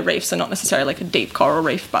shallow reef, so not necessarily like a deep coral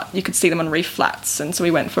reef, but you could see them on reef flats. And so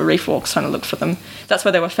we went for reef walks trying to look for them. That's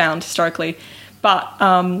where they were found historically. But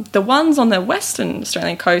the ones on the Western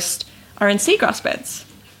Australian coast are in seagrass beds.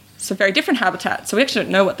 So very different habitat. So we actually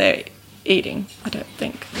don't know what they're eating, I don't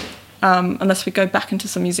think. Unless we go back into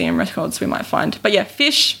some museum records, we might find. But yeah,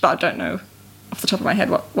 fish, but I don't know off the top of my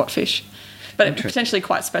head what fish. But potentially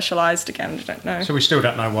quite specialised, again, I don't know. So we still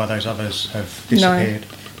don't know why those others have disappeared?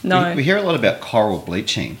 No. We hear a lot about coral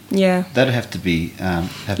bleaching. Yeah. That'd have to be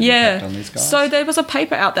have an impact on these guys. So there was a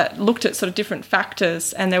paper out that looked at sort of different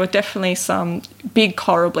factors, and there were definitely some big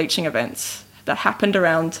coral bleaching events that happened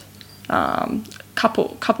around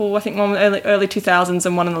couple, I think one in the early 2000s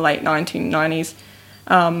and one in the late 1990s.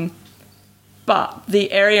 But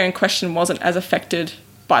the area in question wasn't as affected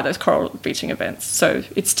by those coral bleaching events. So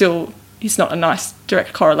it's not a nice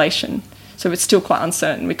direct correlation. So it's still quite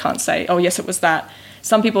uncertain. We can't say, oh, yes, it was that.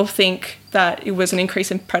 Some people think that it was an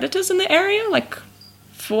increase in predators in the area,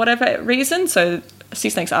 for whatever reason. So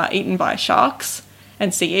sea snakes are eaten by sharks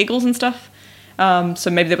and sea eagles and stuff.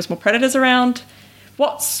 So maybe there was more predators around.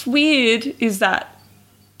 What's weird is that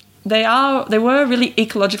they were really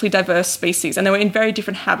ecologically diverse species, and they were in very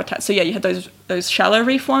different habitats. So yeah, you had those shallow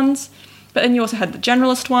reef ones, but then you also had the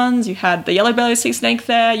generalist ones. You had the yellow-bellied sea snake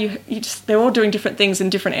there. They're all doing different things in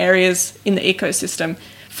different areas in the ecosystem.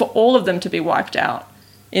 For all of them to be wiped out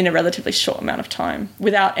in a relatively short amount of time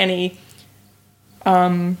without any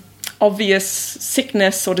obvious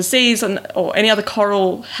sickness or disease or any other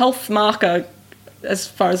coral health marker, as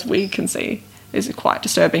far as we can see, is quite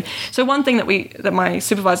disturbing. So one thing that my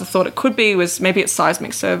supervisor thought it could be was maybe it's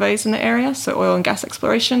seismic surveys in the area. So oil and gas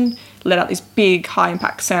exploration let out these big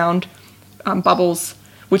high-impact sound bubbles,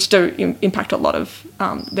 which do impact a lot of,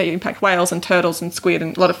 they impact whales and turtles and squid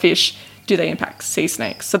and a lot of fish. Do they impact sea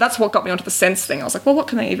snakes? So that's what got me onto the sense thing. I was like, well, what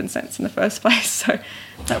can they even sense in the first place? So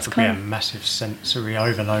that would be a massive sensory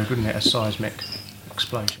overload, wouldn't it? A seismic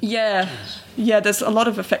explosion. Yeah. Jeez. Yeah, there's a lot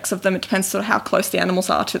of effects of them. It depends sort of how close the animals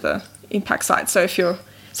are to the impact site. So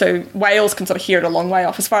whales can sort of hear it a long way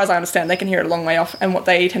off. As far as I understand, they can hear it a long way off, and what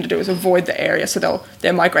they tend to do is avoid the area, so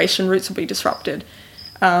their migration routes will be disrupted.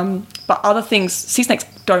 But other things, sea snakes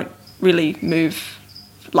don't really move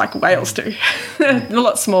like whales do. They're a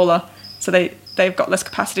lot smaller, so they've got less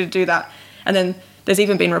capacity to do that. And then there's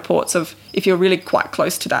even been reports of if you're really quite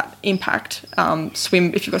close to that impact, if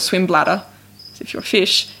you've got a swim bladder, if you're a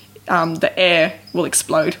fish, the air will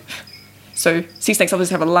explode. So sea snakes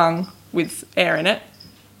obviously have a lung with air in it,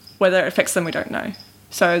 whether it affects them, we don't know.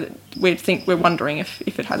 So we're wondering if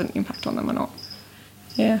it has an impact on them or not.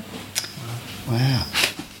 Yeah. Wow.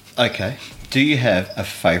 Okay. Do you have a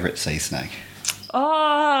favourite sea snake?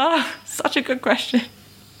 Oh, such a good question.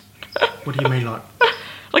 What do you mean, like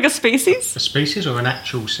Like a species? a species or an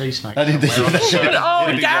actual sea snake? I didn't think somewhere?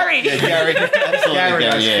 Oh, Gary. Yeah, Gary. Absolutely,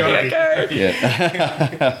 Gary, Gary. that's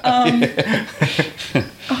Yeah. gotta Yeah.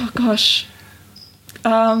 Oh gosh,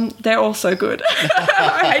 they're all so good.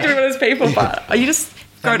 I hate to be one of those people, but you just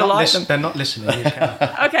grow to like them. They're not listening. You can.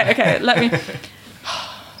 Okay. Let me.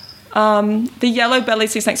 The yellow-bellied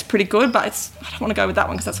sea snake's pretty good, but I don't want to go with that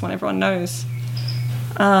one because that's one everyone knows.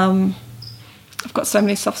 I've got so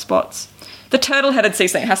many soft spots. The turtle-headed sea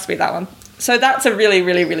snake has to be that one. So that's a really,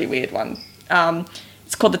 really, really weird one.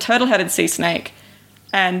 It's called the turtle-headed sea snake,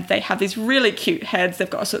 and they have these really cute heads. They've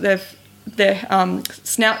got their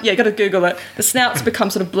snout. Yeah, you got to Google it. The snout's become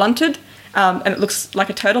sort of blunted, and it looks like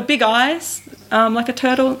a turtle. Big eyes, like a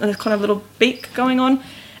turtle, and there's kind of a little beak going on.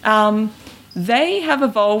 They have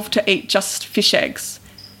evolved to eat just fish eggs,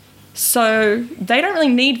 so they don't really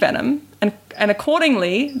need venom, and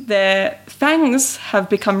accordingly, their fangs have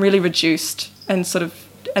become really reduced and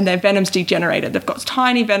their venom's degenerated. They've got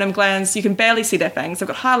tiny venom glands. You can barely see their fangs. They've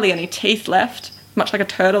got hardly any teeth left, much like a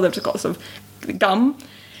turtle. They've just got sort of gum.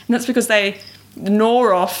 And that's because they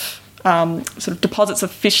gnaw off sort of deposits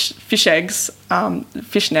of fish eggs,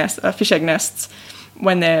 fish egg nests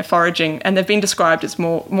when they're foraging. And they've been described as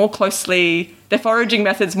more closely, their foraging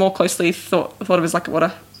methods more closely thought of as like what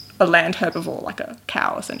a land herbivore, like a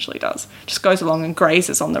cow essentially does. Just goes along and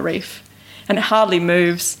grazes on the reef. And it hardly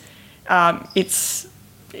moves. It's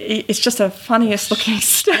just the funniest looking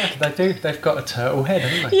snake. They do. They've got a turtle head,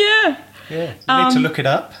 haven't they? Yeah. Yeah. You need to look it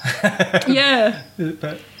up. Yeah.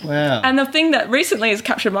 But Wow. And the thing that recently has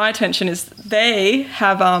captured my attention is they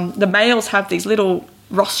have, the males have these little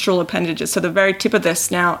rostral appendages. So the very tip of their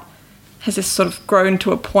snout has this sort of grown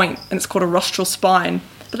to a point, and it's called a rostral spine.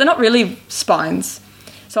 But they're not really spines.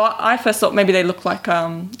 So I first thought maybe they look like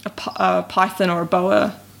a python or a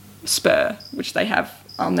boa spur, which they have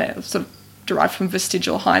on their sort of derived from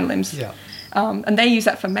vestigial hind limbs. yeah. And they use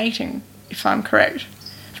that for mating, if I'm correct.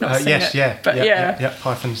 I've not seen Yes. it, Yeah. But yeah.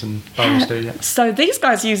 Pythons and boas do. Yeah. So these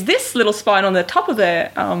guys use this little spine on the top of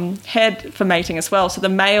their head for mating as well. So the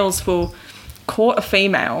males will court a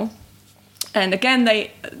female, and again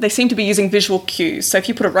they seem to be using visual cues. So if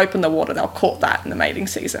you put a rope in the water, they'll court that in the mating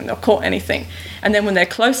season. They'll court anything, and then when they're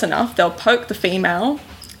close enough, they'll poke the female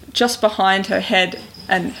just behind her head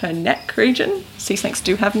and her neck region. Sea snakes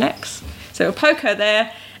do have necks, so they'll poke her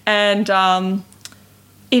there, and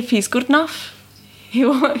if he's good enough, he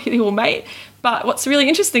will mate. But what's really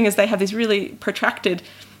interesting is they have this really protracted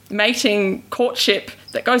mating courtship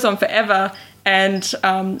that goes on forever, and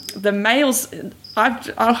the males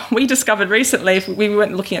we discovered recently, if we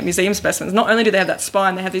went looking at museum specimens, not only do they have that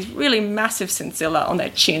spine, they have these really massive cincilla on their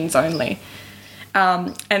chins only.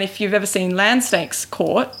 And if you've ever seen land snakes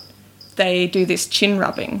court, they do this chin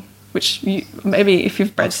rubbing, which maybe if you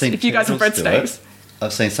guys have bred snakes.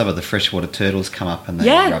 I've seen some of the freshwater turtles come up and they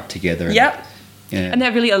rub together. And, Yep. Yeah. And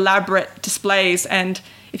they're really elaborate displays. And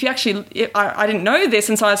if you actually, I didn't know this,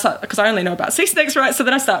 and so because I only know about sea snakes, right? So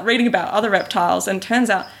then I start reading about other reptiles, and it turns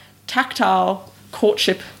out tactile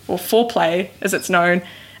courtship, or foreplay as it's known,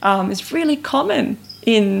 is really common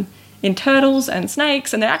in turtles and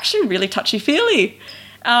snakes, and they're actually really touchy-feely.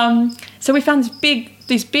 So we found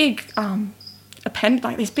these big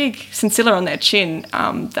cincilla on their chin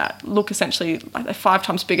that look essentially like they're 5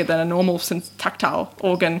 times bigger than a normal tactile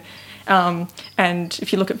organ. And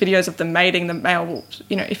if you look at videos of them mating, the male will,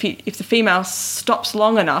 if the female stops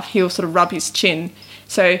long enough, he'll sort of rub his chin.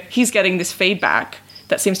 So he's getting this feedback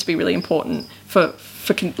that seems to be really important for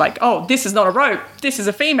like, oh, this is not a rope, this is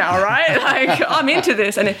a female, right? Like, I'm into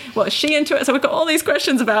this, and is she into it? So we've got all these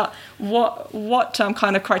questions about what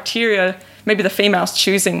kind of criteria maybe the female's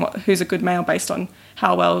choosing who's a good male based on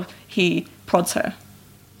how well he prods her.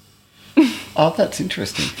 Oh, that's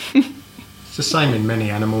interesting. It's the same in many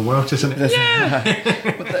animal worlds, isn't it? Yeah.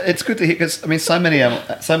 It's good to hear because so many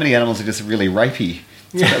animals are just really rapey.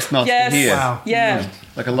 So that's nice Yes. to hear. Wow. Yeah.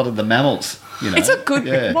 Like a lot of the mammals, It's a good.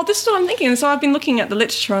 Yeah. Well, this is what I'm thinking. So I've been looking at the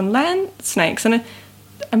literature on land snakes, and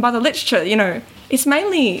by the literature, it's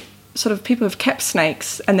mainly sort of people who've kept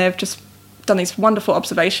snakes, and they've just done these wonderful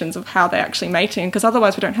observations of how they're actually mating, because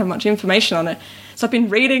otherwise we don't have much information on it. So I've been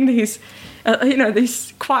reading these,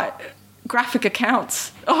 these quite graphic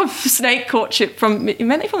accounts of snake courtship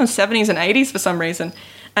mainly from the 70s and 80s for some reason.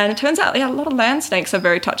 And it turns out, a lot of land snakes are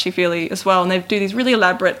very touchy-feely as well, and they do these really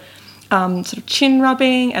elaborate sort of chin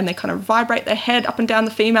rubbing, and they kind of vibrate their head up and down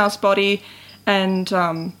the female's body, and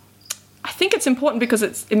I think it's important because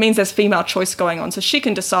it means there's female choice going on. So she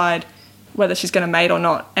can decide whether she's going to mate or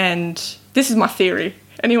not. And this is my theory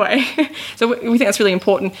anyway. So we think that's really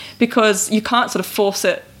important because you can't sort of force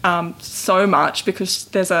it so much because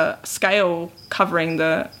there's a scale covering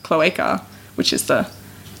the cloaca, which is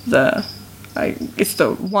it's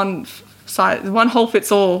the one size, one hole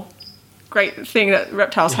fits all great thing that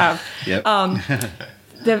reptiles have. Yep.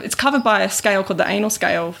 It's covered by a scale called the anal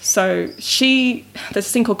scale. So there's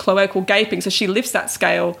this thing called cloacal gaping. So she lifts that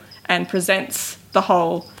scale and presents the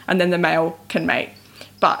hole, and then the male can mate.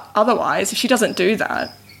 But otherwise, if she doesn't do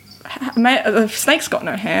that, the snake's got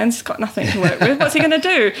no hands, got nothing to work with. What's he going to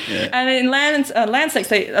do? Yeah. And in land snakes,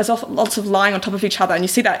 there's lots of lying on top of each other, and you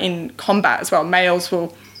see that in combat as well. Males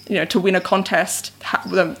will, to win a contest,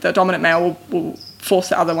 the dominant male will force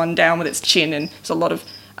the other one down with its chin, and there's a lot of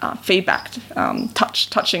feedback,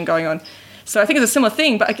 touching going on. So I think it's a similar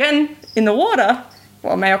thing, but again, in the water,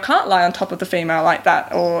 a male can't lie on top of the female like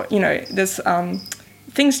that, or there's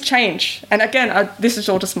things change. And again, this is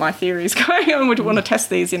all just my theories going on. We want to test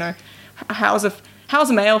these. How's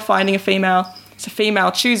a male finding a female? It's a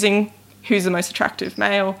female choosing who's the most attractive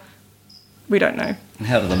male. We don't know. And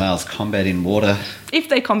how do the males combat in water? If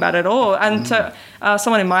they combat at all. And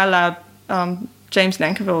someone in my lab, James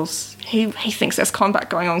Nankerville's, he thinks there's combat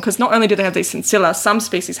going on because not only do they have these cincilla, some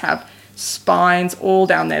species have spines all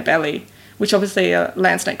down their belly, which obviously a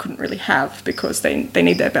land snake couldn't really have because they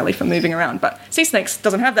need their belly for moving around. But sea snakes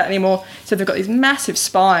doesn't have that anymore, so they've got these massive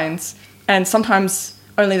spines, and sometimes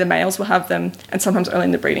only the males will have them, and sometimes only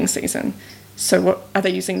in the breeding season. So what are they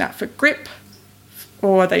using that for? Grip,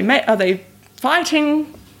 or are they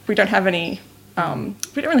fighting? We don't have any. We don't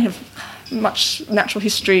really have much natural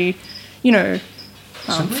history,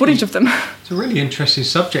 footage of them. It's a really interesting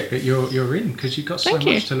subject that you're in because you've got so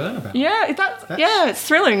much to learn about. Yeah, it's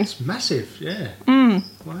thrilling. It's massive, yeah.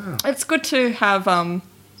 Wow. It's good to have.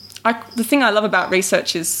 The thing I love about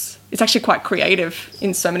research is it's actually quite creative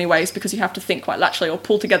in so many ways because you have to think quite laterally or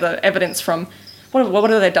pull together evidence from what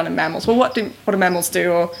have they done in mammals? Well, what do mammals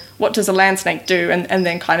do, or what does a land snake do, and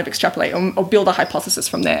then kind of extrapolate or build a hypothesis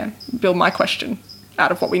from there. Build my question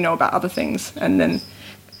out of what we know about other things, and then.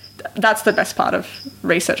 That's the best part of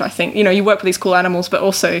research, I think. You work with these cool animals, but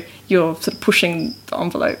also you're sort of pushing the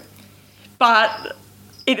envelope. But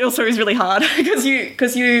it also is really hard because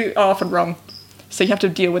you are often wrong. So you have to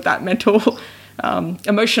deal with that mental,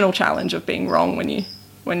 emotional challenge of being wrong when you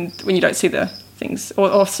don't see the things,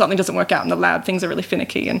 or something doesn't work out in the lab. Things are really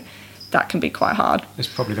finicky, and that can be quite hard. It's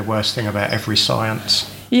probably the worst thing about every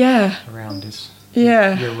science. Yeah. Around is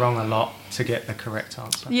you're wrong a lot to get the correct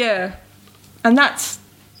answer. Yeah, and that's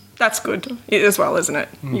good as well, isn't it?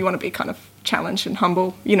 You want to be kind of challenged and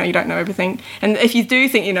humble. You don't know everything. And if you do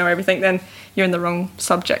think you know everything, then you're in the wrong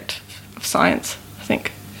subject of science, I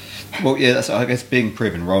think. Well, yeah, so I guess being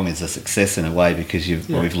proven wrong is a success in a way because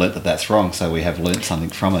we've learnt that that's wrong, so we have learnt something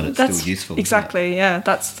from it. It's still useful. Exactly, yeah.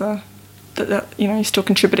 That's you're still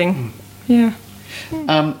contributing. Yeah.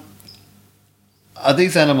 Are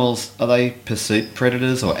these animals, are they pursuit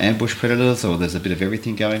predators or ambush predators, or there's a bit of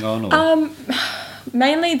everything going on? Or?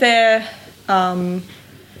 Mainly they're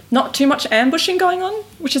not too much ambushing going on,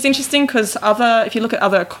 which is interesting because if you look at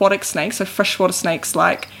other aquatic snakes, so freshwater snakes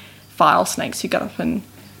like file snakes you get up in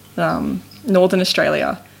northern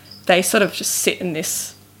Australia, they sort of just sit in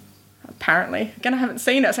this, apparently. Again, I haven't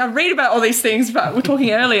seen it, so I read about all these things, but we're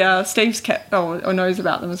talking earlier, Steve's kept, or knows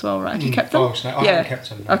about them as well, right? Have you kept them? I haven't kept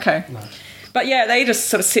them. No. Okay. No. But yeah, they just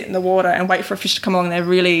sort of sit in the water and wait for a fish to come along. They're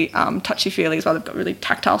really touchy-feely as well. They've got really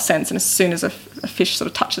tactile sense, and as soon as a fish sort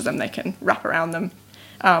of touches them, they can wrap around them.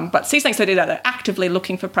 But sea snakes don't do that. They're actively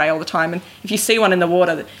looking for prey all the time. And if you see one in the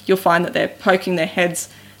water, you'll find that they're poking their heads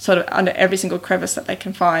sort of under every single crevice that they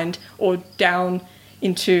can find or down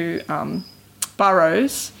into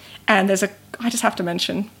burrows. And I just have to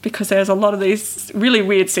mention, because there's a lot of these really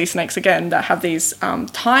weird sea snakes, again, that have these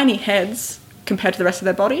tiny heads compared to the rest of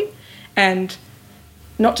their body. And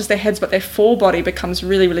not just their heads, but their forebody becomes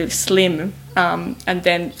really, really slim. And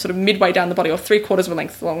then sort of midway down the body, or 3/4 of a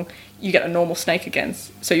length long, you get a normal snake again.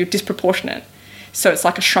 So you're disproportionate. So it's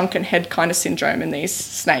like a shrunken head kind of syndrome in these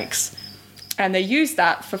snakes. And they use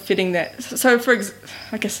that for fitting their... So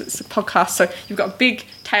I guess it's a podcast. So you've got a big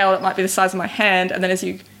tail that might be the size of my hand. And then as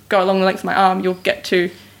you go along the length of my arm, you'll get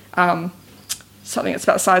to something that's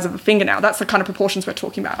about the size of a fingernail. That's the kind of proportions we're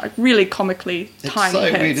talking about, like really comically It's tiny so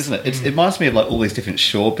heads. weird, isn't it? It reminds me of like all these different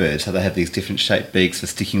shorebirds, how they have these different shaped beaks for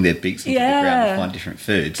sticking their beaks into the ground Yeah. to find different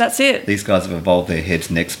foods. That's it. These guys have evolved their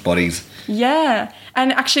heads, necks, bodies. Yeah,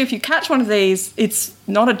 and actually, if you catch one of these, it's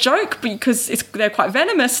not a joke because they're quite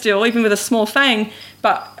venomous still, even with a small fang.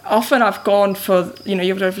 But often I've gone for, you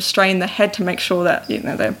have to restrain the head to make sure that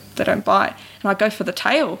they don't bite, and I go for the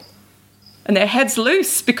tail, and their head's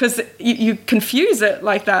loose because you confuse it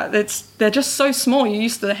like that. They're just so small. You're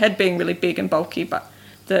used to the head being really big and bulky, but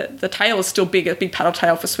the tail is still big, a big paddle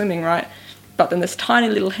tail for swimming, right? But then this tiny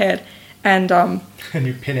little head. And And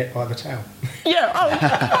you pin it by the tail. yeah, oh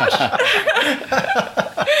gosh.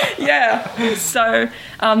 Yeah. So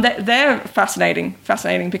they're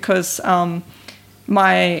fascinating because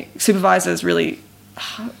my supervisor is really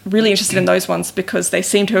interested in those ones because they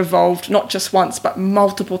seem to have evolved not just once but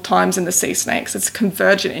multiple times in the sea snakes. It's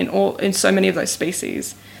convergent in so many of those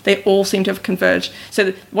species. They all seem to have converged.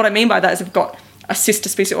 So what I mean by that is they've got a sister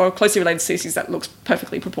species or a closely related species that looks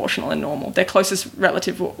perfectly proportional and normal. Their closest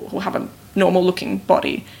relative will have a normal looking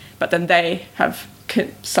body, but then they have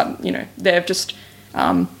they've just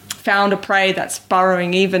found a prey that's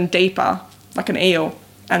burrowing even deeper, like an eel,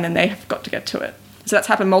 and then they've got to get to it. So that's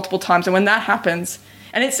happened multiple times, and when that happens,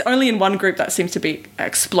 and it's only in one group that seems to be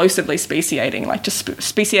explosively speciating, like just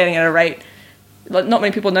speciating at a rate. Like, not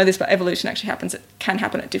many people know this, but evolution actually happens. It can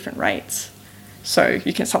happen at different rates. So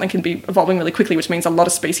something can be evolving really quickly, which means a lot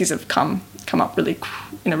of species have come up really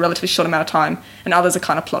in a relatively short amount of time, and others are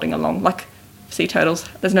kind of plodding along, like sea turtles.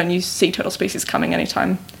 There's no new sea turtle species coming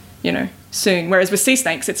anytime, soon. Whereas with sea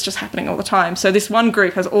snakes, it's just happening all the time. So this one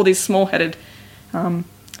group has all these small-headed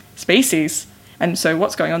species, and so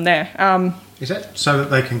what's going on there? Is that so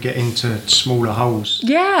that they can get into smaller holes?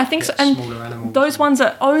 Yeah, I think so. Get And smaller animals. those ones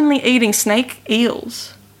are only eating snake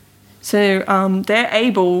eels, so they're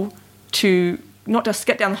able to not just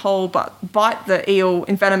get down the hole, but bite the eel,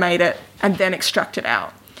 envenomate it, and then extract it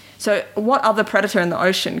out. So what other predator in the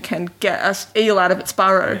ocean can get an eel out of its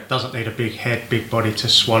burrow? It doesn't need a big head, big body to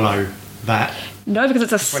swallow that. No,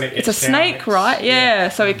 because When it it's a gets down, snake, it's- right? Yeah, yeah.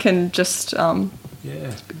 so it can just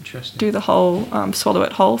Yeah, interesting. do the whole swallow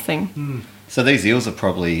it whole thing. So these eels are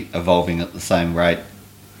probably evolving at the same rate,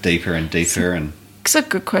 deeper and deeper, and It's a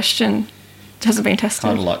good question. It hasn't been tested.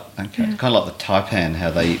 kind of like the taipan,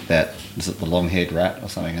 how they eat that. Is it the long-haired rat or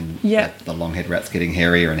something? And Yeah. the long-haired rat's getting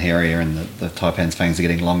hairier and hairier, and the taipan's fangs are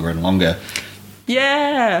getting longer and longer.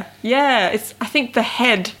 Yeah. I think the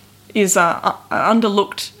head is an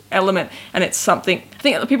underlooked element, and it's something. I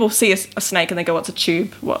think people see a snake and they go, "What's a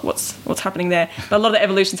tube? What's happening there?" But a lot of the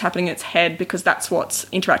evolution's happening in its head because that's what's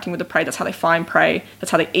interacting with the prey. That's how they find prey.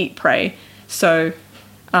 That's how they eat prey. So,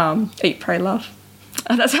 eat, pray, love.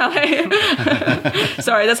 That's how they.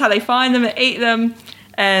 That's how they find them and eat them,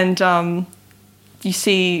 and you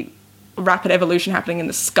see rapid evolution happening in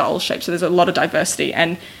the skull shape. So there's a lot of diversity,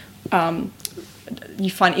 and you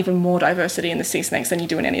find even more diversity in the sea snakes than you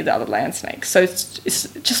do in any of the other land snakes. So it's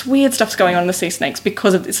just weird stuff's going on in the sea snakes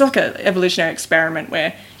because it's like an evolutionary experiment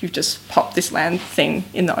where you've just popped this land thing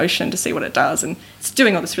in the ocean to see what it does, and it's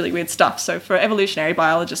doing all this really weird stuff. So for evolutionary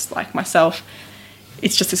biologists like myself,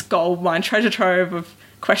 it's just this gold mine treasure trove of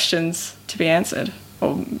questions to be answered,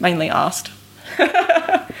 or mainly asked.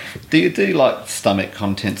 Do you do like stomach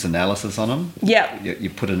contents analysis on them? Yeah. You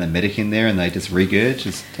put an emetic in there and they just regurge?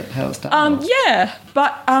 Is that how it's done? Yeah,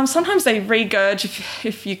 but sometimes they regurge.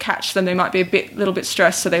 If you catch them, they might be little bit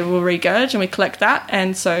stressed, so they will regurge, and we collect that.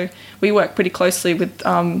 And so we work pretty closely with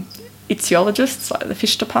ichthyologists, like the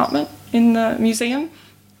fish department in the museum.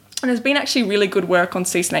 And there's been actually really good work on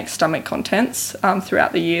sea snake stomach contents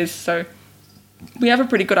throughout the years. So we have a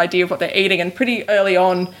pretty good idea of what they're eating. And pretty early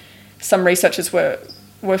on, some researchers were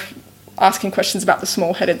asking questions about the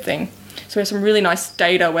small-headed thing. So we have some really nice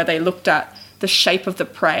data where they looked at the shape of the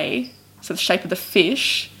prey, so the shape of the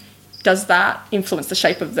fish. Does that influence the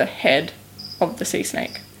shape of the head of the sea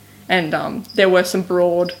snake? And there were some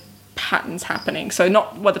broad patterns happening. So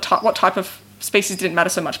not what type of species didn't matter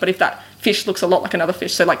so much, but if that fish looks a lot like another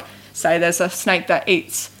fish, so like say there's a snake that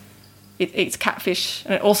eats catfish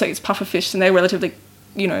and it also eats pufferfish, and they're relatively,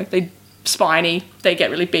 they spiny, they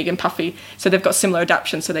get really big and puffy, so they've got similar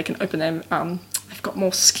adaptations, so they can open them, they've got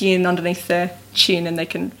more skin underneath their chin and they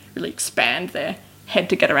can really expand their head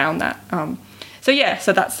to get around that.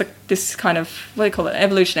 So that's this kind of, what do you call it,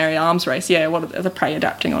 evolutionary arms race. What are the prey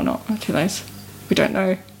adapting or not to those? We don't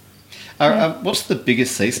know. What's the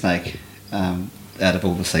biggest sea snake out of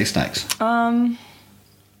all the sea snakes? I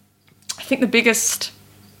think the biggest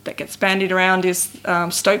that gets bandied around is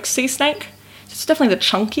Stokes sea snake. It's definitely the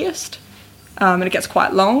chunkiest, and it gets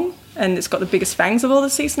quite long. and it's got the biggest fangs of all the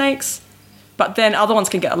sea snakes. But then other ones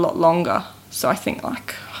can get a lot longer. So I think,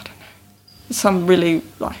 like, I don't know, some really,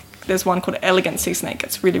 like, there's one called elegant sea snake.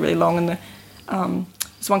 It's really, really long, and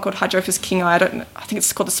there's one called Hydrophis kingi. I think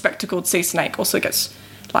it's called the spectacled sea snake. Also gets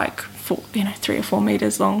like 3 or 4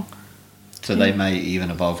 meters long. So they may even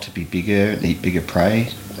evolve to be bigger and eat bigger prey.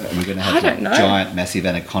 We're going to have I don't know. giant, massive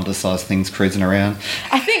anaconda-sized things cruising around.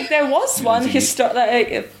 I think there was one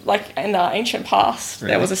like in the ancient past.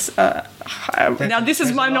 Really? There was now this is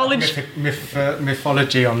There's my a lot of knowledge.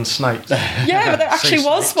 mythology on snakes. Yeah, but there actually Sea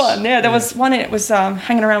was snakes. one. Yeah, there was one. It was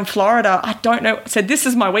hanging around Florida. I don't know. So this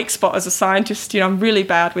is my weak spot as a scientist. I'm really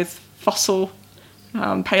bad with fossil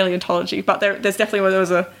paleontology. But there's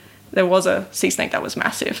definitely there was a sea snake that was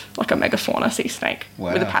massive, like a megafauna sea snake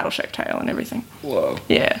with a Wow. paddle-shaped tail and everything. Whoa.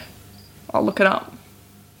 Yeah, I'll look it up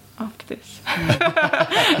after this.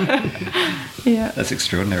 Yeah. That's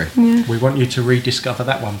extraordinary. We want you to rediscover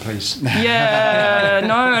that one, please. Yeah,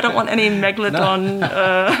 no, I don't want any megalodon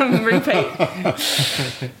repeat.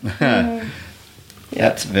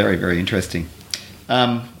 That's very, very interesting.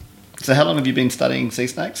 So how long have you been studying sea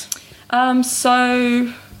snakes?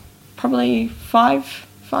 So probably five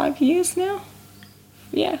years now.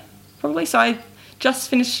 Yeah, probably. So I just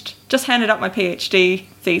handed up my PhD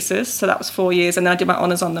thesis, so that was 4 years, and then I did my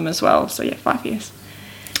honours on them as well. So yeah, 5 years.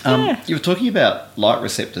 Yeah. You were talking about light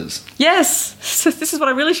receptors. Yes, so this is what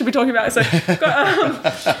I really should be talking about. So,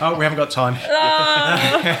 Oh, we haven't got time.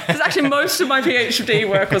 because actually most of my PhD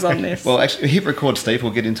work was on this. Well, actually, hit record, Steve.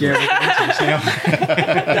 We'll get into it.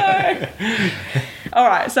 All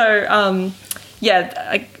right, so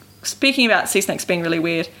speaking about sea snakes being really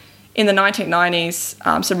weird, in the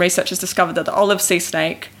 1990s, some researchers discovered that the olive sea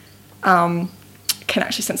snake can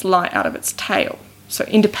actually sense light out of its tail. So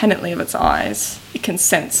independently of its eyes, it can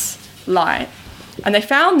sense light. And they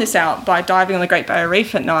found this out by diving on the Great Barrier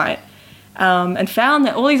Reef at night, and found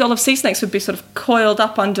that all these olive sea snakes would be sort of coiled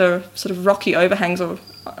up under sort of rocky overhangs or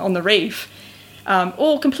on the reef,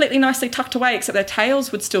 all completely nicely tucked away, except their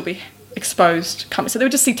tails would still be exposed. So they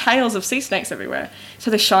would just see tails of sea snakes everywhere.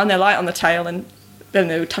 So they shine their light on the tail and then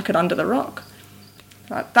they would tuck it under the rock.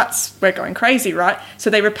 Right? We're going crazy, right? So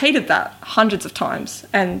they repeated that hundreds of times,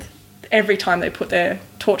 and every time they put their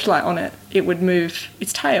torchlight on it, it would move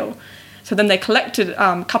its tail. So then they collected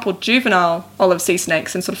coupled juvenile olive sea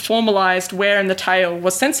snakes and sort of formalised where in the tail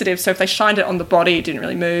was sensitive. So if they shined it on the body, it didn't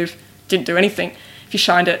really move, didn't do anything. If you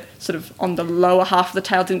shined it sort of on the lower half of the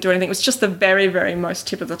tail, didn't do anything. It was just the very, very most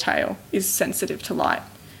tip of the tail is sensitive to light,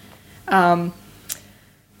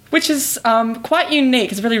 which is quite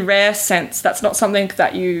unique. It's a really rare sense. That's not something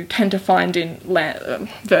that you tend to find in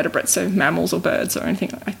vertebrates, so mammals or birds or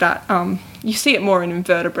anything like that. You see it more in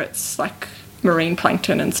invertebrates like marine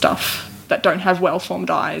plankton and stuff that don't have well-formed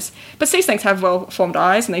eyes. But sea snakes have well-formed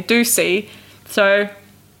eyes and they do see. So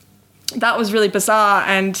that was really bizarre,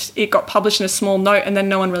 and it got published in a small note, and then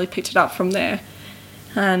no one really picked it up from there.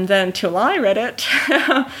 And then until I read it,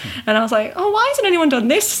 and I was like, oh, why hasn't anyone done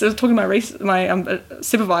this? I was talking to my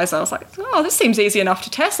supervisor. I was like, oh, this seems easy enough to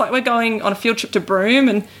test. Like, we're going on a field trip to Broome,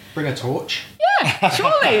 and Bring a torch. yeah,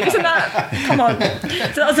 surely, isn't that? Come on.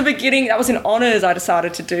 So that was the beginning. That was in honours. I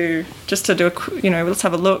decided to do let's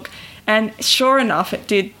have a look. And sure enough, it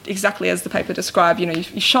did exactly as the paper described. You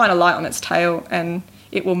shine a light on its tail, and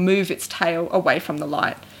it will move its tail away from the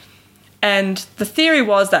light. And the theory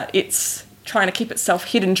was that it's trying to keep itself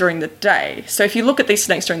hidden during the day. So if you look at these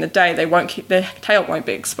snakes during the day, their tail won't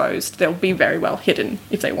be exposed. They'll be very well hidden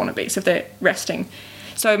if they want to be. So if they're resting.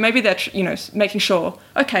 So maybe they're making sure,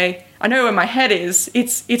 okay, I know where my head is,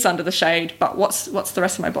 it's under the shade, but what's the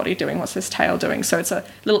rest of my body doing? What's this tail doing? So it's a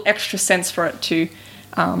little extra sense for it to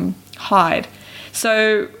hide.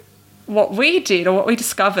 So what we did, or what we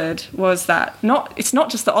discovered, was that it's not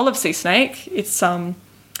just the olive sea snake. It's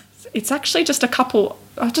actually just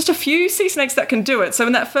a few sea snakes that can do it. So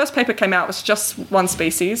when that first paper came out, it was just one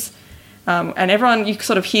species, and everyone, you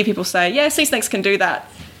sort of hear people say, yeah, sea snakes can do that,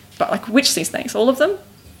 but like, which sea snakes? All of them?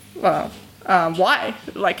 Well, why?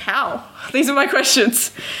 Like, how? These are my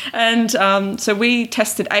questions. And so we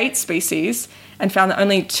tested 8 species and found that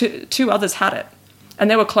only two others had it. And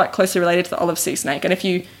they were quite closely related to the olive sea snake. And if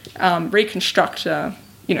you reconstruct,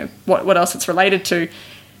 what else it's related to,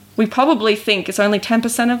 we probably think it's only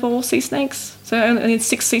 10% of all sea snakes. So only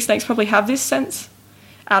 6 sea snakes probably have this sense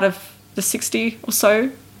out of the 60 or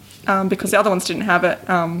so, because the other ones didn't have it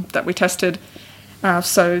that we tested.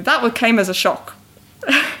 So that came as a shock.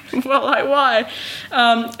 Well, like, why?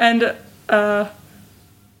 And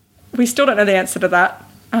we still don't know the answer to that.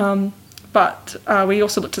 But we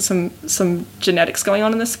also looked at some genetics going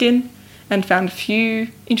on in the skin, and found a few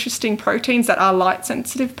interesting proteins that are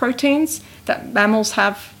light-sensitive proteins that mammals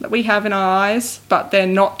have, that we have in our eyes, but they're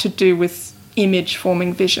not to do with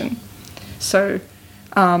image-forming vision. So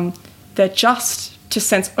they're just to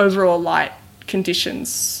sense overall light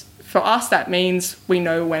conditions. For us, that means we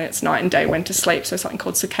know when it's night and day, when to sleep, so something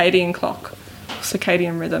called circadian clock,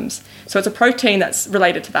 circadian rhythms. So it's a protein that's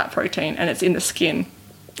related to that protein, and it's in the skin,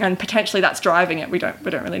 and potentially that's driving it. We don't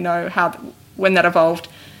really know when that evolved.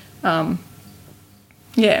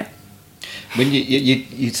 Yeah. When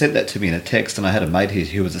you said that to me in a text, and I had a mate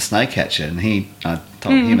who was a snake catcher, and I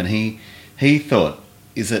told him, and he thought,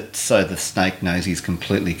 is it so the snake knows he's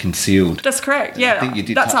completely concealed? That's correct. Yeah, I think you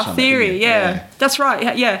did that's touch our on theory. that, didn't you? Yeah, that's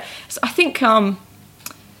right. Yeah. So I think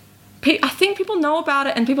people know about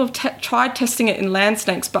it, and people have tried testing it in land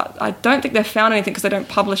snakes, but I don't think they've found anything because they don't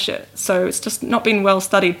publish it. So it's just not been well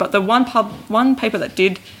studied. But the one paper that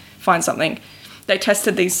did find something, they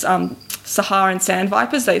tested these Saharan sand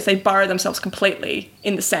vipers. They burrow themselves completely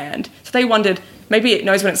in the sand. So they wondered, maybe it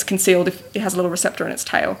knows when it's concealed if it has a little receptor in its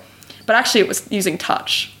tail. But actually it was using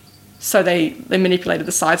touch. So they manipulated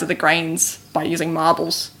the size of the grains by using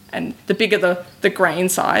marbles. And the bigger the grain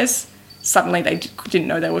size, suddenly they didn't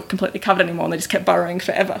know they were completely covered anymore, and they just kept burrowing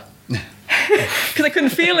forever. Because they couldn't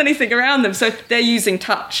feel anything around them. So they're using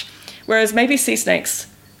touch. Whereas maybe sea snakes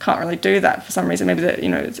can't really do that for some reason. Maybe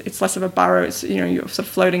it's less of a burrow. It's, you're sort of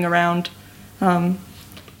floating around.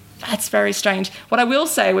 That's very strange. What I will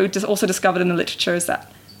say, we just also discovered in the literature, is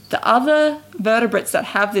that the other vertebrates that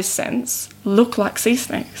have this sense look like sea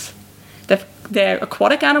snakes. They're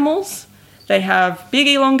aquatic animals. They have big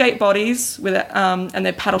elongate bodies and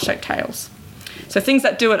they're paddle-shaped tails. So things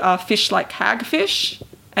that do it are fish like hagfish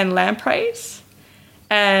and lampreys,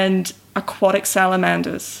 and aquatic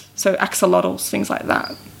salamanders, so axolotls, things like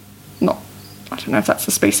that. I don't know if that's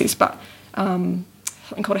the species, but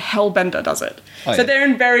something called a hellbender does it. Oh, so yeah. they're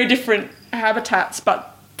in very different habitats,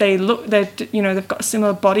 but they've got a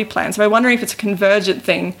similar body plan. So we're wondering if it's a convergent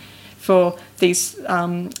thing for these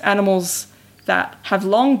animals that have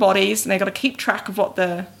long bodies, and they've got to keep track of what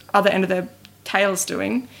the other end of their tail is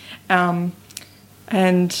doing, and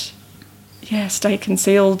stay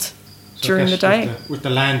concealed during the day. With the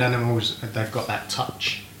land animals, they've got that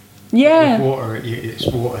touch. Yeah. With water, it's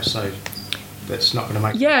water, so that's not going to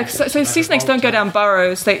make. Yeah, so sea snakes don't go down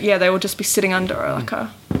burrows. They will just be sitting under like a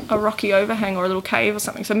rocky overhang or a little cave or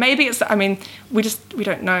something. So maybe it's. I mean, we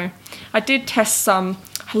don't know. I did test some.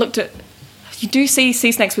 I looked at. You do see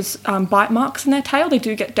sea snakes with bite marks in their tail. They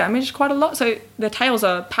do get damaged quite a lot. So their tails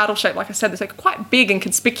are paddle shaped, like I said. They're quite big and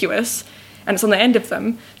conspicuous, and it's on the end of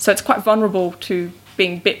them. So it's quite vulnerable to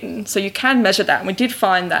being bitten. So you can measure that, and we did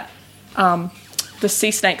find that the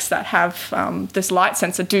sea snakes that have this light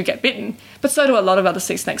sensor do get bitten, but so do a lot of other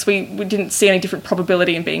sea snakes. We didn't see any different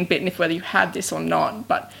probability in being bitten if whether you had this or not,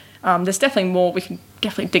 but there's definitely more. We can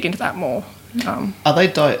definitely dig into that more. Are they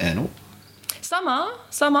diurnal? Some are,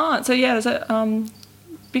 some aren't. So yeah, there's a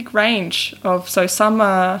big range of. So some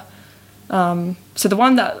are. So the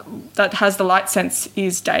one that has the light sense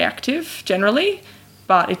is day active generally,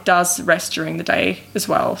 but it does rest during the day as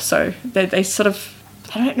well. So they sort of.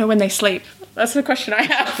 I don't know when they sleep. That's the question I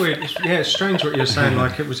have. Weird. It's strange what you're saying.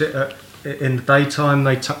 Like, in the daytime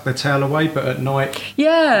they tuck their tail away, but at night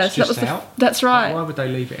it's just out. That's right. Why would they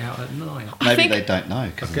leave it out at night? Maybe they don't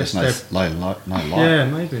know because there's no light. Yeah,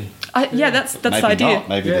 maybe. That's the maybe idea. Not.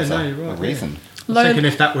 Maybe there's a reason. I'm thinking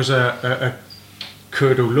if that was a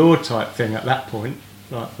Coeur Law type thing at that point,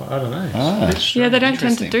 like, I don't know. Yeah, they don't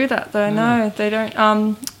tend to do that though. No, they don't.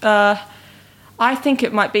 I think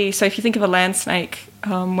it might be, so if you think of a land snake,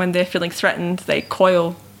 when they're feeling threatened, they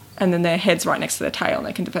coil, and then their head's right next to their tail and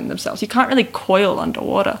they can defend themselves. You can't really coil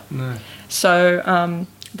underwater. No. So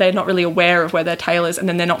they're not really aware of where their tail is, and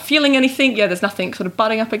then they're not feeling anything. Yeah, there's nothing sort of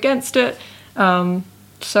butting up against it.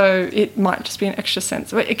 So it might just be an extra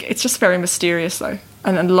sense. It's just very mysterious though,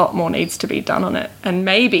 and a lot more needs to be done on it. And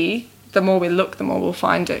maybe the more we look, the more we'll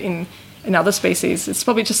find it in other species. It's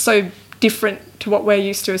probably just so different to what we're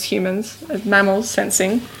used to as humans, as mammals,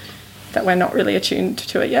 sensing, that we're not really attuned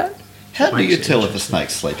to it yet. How do you tell if a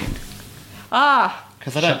snake's sleeping?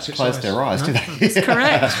 Because they don't close their eyes, do they? That's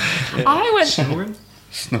correct.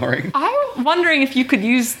 Snoring. I'm wondering if you could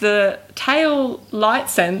use the tail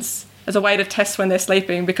light sense as a way to test when they're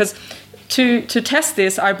sleeping, because to test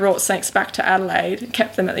this, I brought snakes back to Adelaide,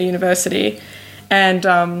 kept them at the university,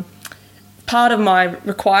 and part of my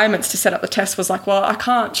requirements to set up the test was like, well, I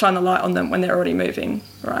can't shine the light on them when they're already moving,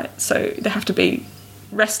 right? So they have to be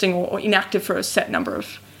resting or inactive for a set number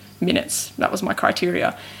of minutes. That was my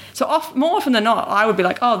criteria. So more often than not, I would be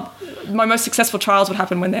like, oh, my most successful trials would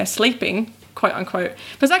happen when they're sleeping, quote unquote.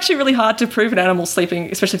 But it's actually really hard to prove an animal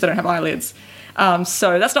sleeping, especially if they don't have eyelids.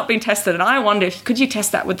 So that's not been tested. And I wonder, could you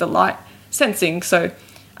test that with the light sensing? So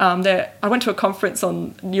I went to a conference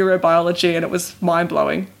on neurobiology and it was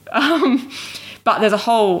mind-blowing. But there's a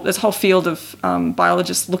whole field of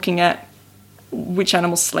biologists looking at which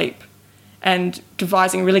animals sleep and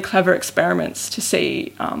devising really clever experiments to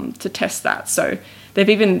see, to test that. So they've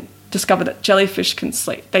even discovered that jellyfish can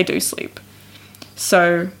sleep. They do sleep.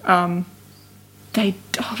 So what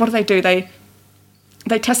do?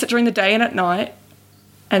 They test it during the day and at night,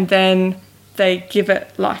 and then they give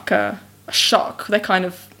it like a shock. They kind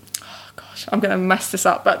of, I'm going to mess this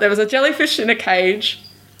up, but there was a jellyfish in a cage,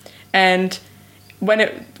 and when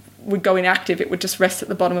it would go inactive, it would just rest at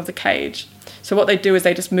the bottom of the cage. So what they do is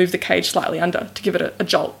they just move the cage slightly under to give it a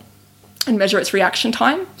jolt and measure its reaction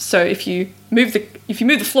time. So if you move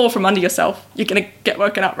the floor from under yourself, you're going to get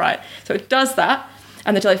woken up, right? So it does that,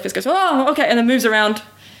 and the jellyfish goes, oh, okay, and then moves around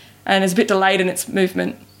and is a bit delayed in its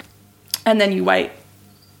movement. And then you wait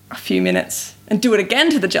a few minutes and do it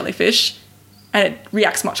again to the jellyfish, and it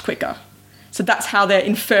reacts much quicker. So that's how they're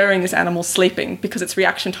inferring this animal's sleeping, because its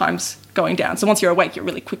reaction time's going down. So once you're awake, you're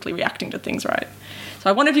really quickly reacting to things, right? So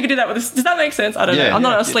I wonder if you could do that with this. Does that make sense? I don't know. I'm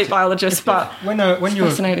not a sleep biologist, but when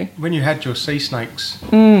you had your sea snakes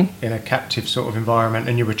in a captive sort of environment,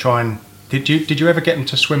 and you were trying, did you ever get them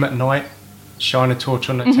to swim at night? Shine a torch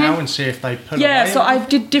on the towel and see if they pull away? Yeah, so I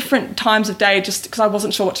did different times of day just because I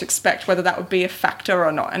wasn't sure what to expect, whether that would be a factor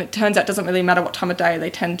or not. And it turns out it doesn't really matter what time of day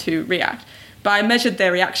they tend to react. But I measured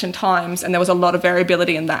their reaction times, and there was a lot of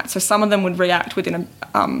variability in that. So some of them would react within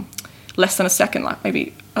less than a second, like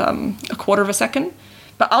maybe a quarter of a second.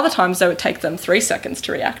 But other times they would take them 3 seconds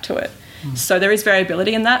to react to it. So there is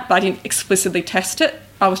variability in that, but I didn't explicitly test it.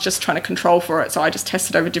 I was just trying to control for it, so I just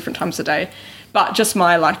tested over different times of day. But just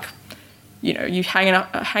my you hang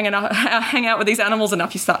out with these animals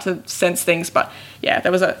enough, you start to sense things. But yeah,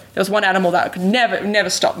 there was one animal that could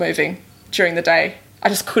never stop moving during the day. I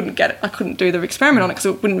just couldn't get it. I couldn't do the experiment on it because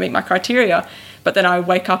it wouldn't meet my criteria. But then I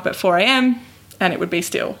wake up at 4 a.m. and it would be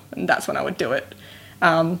still, and that's when I would do it.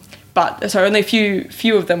 But so only a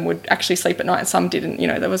few of them would actually sleep at night, and some didn't.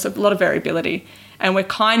 There was a lot of variability, and we're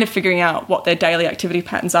kind of figuring out what their daily activity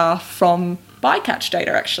patterns are from bycatch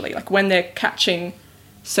data. Actually, like when they're catching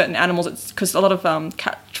certain animals, it's because a lot of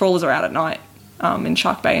trawlers are out at night in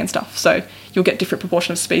Shark Bay and stuff. So you'll get different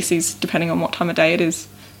proportion of species depending on what time of day it is.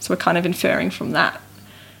 So we're kind of inferring from that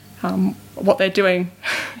what they're doing,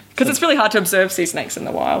 because it's really hard to observe sea snakes in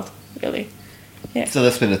the wild, really. Yeah. So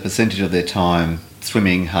they spend a percentage of their time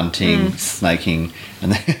swimming, hunting, snaking,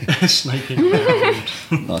 and then snaking.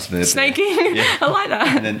 Nice verb. Snaking, yeah. I like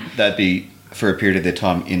that. And then they'd be for a period of their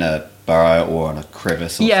time in a burrow or on a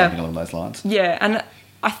crevice or something along those lines. Yeah, and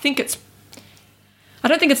I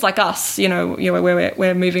don't think it's like us, where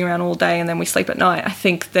we're moving around all day and then we sleep at night. I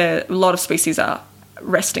think a lot of species are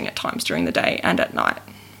resting at times during the day and at night.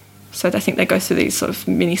 So I think they go through these sort of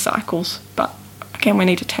mini cycles. But again, we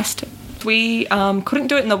need to test it. We couldn't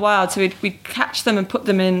do it in the wild, so we'd catch them and put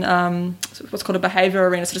them in what's called a behaviour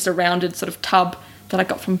arena, so just a rounded sort of tub that I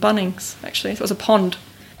got from Bunnings, actually. So it was a pond.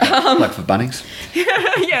 Like for Bunnings?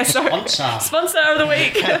 Yeah, sorry. Sponsor of the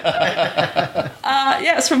week.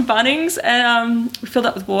 It's from Bunnings, and we filled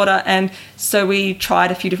up with water, and so we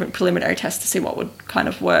tried a few different preliminary tests to see what would kind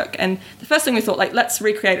of work. And the first thing we thought, let's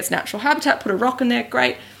recreate its natural habitat, put a rock in there,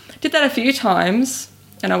 great. Did that a few times,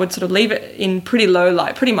 and I would sort of leave it in pretty low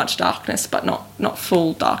light, pretty much darkness, but not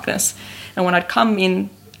full darkness. And when I'd come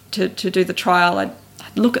in to do the trial, I'd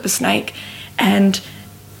look at the snake, and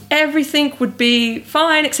everything would be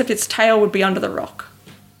fine except its tail would be under the rock.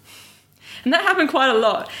 And that happened quite a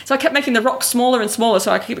lot. So I kept making the rock smaller and smaller,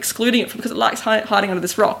 so I keep excluding it because it likes hiding under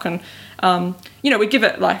this rock. And, we give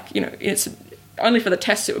it it's only for the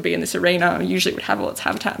tests it would be in this arena. Usually it would have all its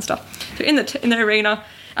habitat and stuff. So in the arena,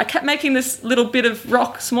 I kept making this little bit of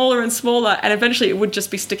rock smaller and smaller, and eventually it would just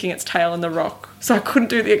be sticking its tail in the rock. So I couldn't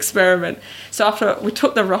do the experiment. So after we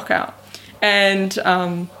took the rock out, and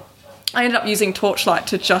I ended up using torchlight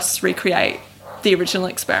to just recreate the original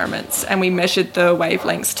experiments, and we measured the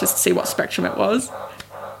wavelengths to see what spectrum it was.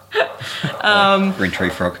 Green tree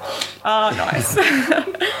frog. Oh, nice.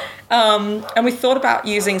 And we thought about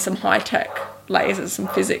using some high-tech lasers, some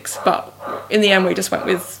physics, but in the end we just went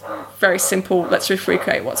with very simple, let's just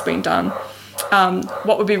recreate what's been done.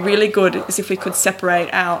 What would be really good is if we could separate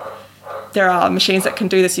out, there are machines that can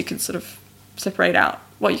do this, you could sort of separate out,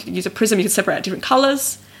 you could use a prism, you could separate out different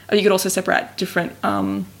colours, or you could also separate different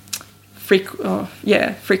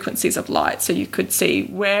frequencies of light, so you could see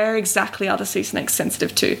where exactly are the sea snakes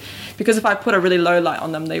sensitive to. Because if I put a really low light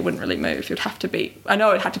on them, they wouldn't really move. It would have to be, I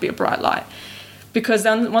know it had to be a bright light, because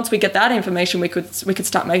then once we get that information, we could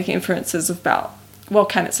start making inferences about, well,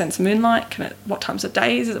 can it sense moonlight? What times of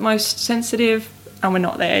day is it most sensitive? And we're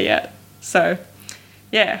not there yet. So,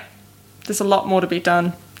 yeah, there's a lot more to be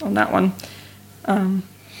done on that one.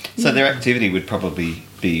 So their activity would probably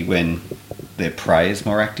be when their prey is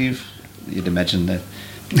more active. You'd imagine that.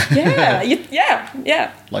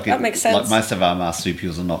 Yeah. Like that makes sense. Like most of our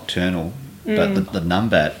marsupials are nocturnal, but the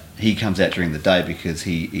numbat, he comes out during the day because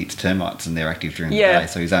he eats termites and they're active during the day.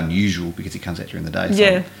 So he's unusual because he comes out during the day.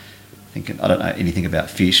 So I'm thinking, I don't know anything about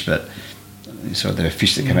fish, but so there are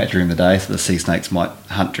fish that come out during the day, so the sea snakes might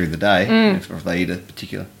hunt during the day if they eat a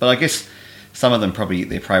particular. But I guess some of them probably eat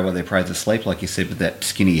their prey while their prey's asleep, like you said, with that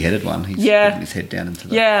skinny-headed one. He's putting his head down into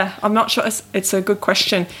the... Yeah, I'm not sure. It's a good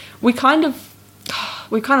question. We kind of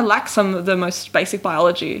lack some of the most basic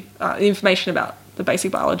biology, information about the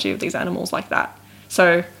basic biology of these animals like that.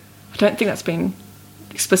 So I don't think that's been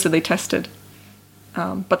explicitly tested.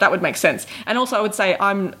 But that would make sense. And also I would say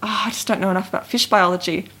I just don't know enough about fish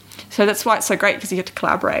biology. So that's why it's so great, because you get to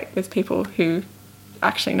collaborate with people who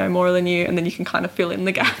actually know more than you, and then you can kind of fill in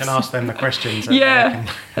the gaps. You can ask them the questions.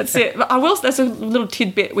 That's it. But there's a little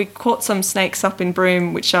tidbit. We caught some snakes up in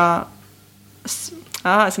Broome, which are... so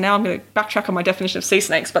now I'm going to backtrack on my definition of sea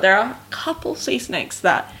snakes, but there are a couple sea snakes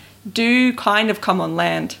that do kind of come on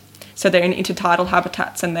land. So they're in intertidal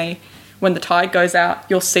habitats, and when the tide goes out,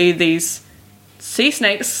 you'll see these sea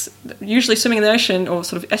snakes, usually swimming in the ocean or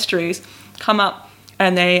sort of estuaries, come up,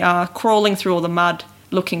 and they are crawling through all the mud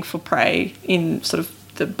looking for prey in sort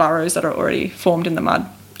of the burrows that are already formed in the mud,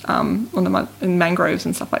 in mangroves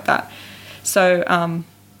and stuff like that. So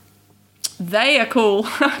they are cool,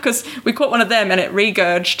 because we caught one of them and it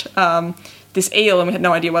regurged this eel, and we had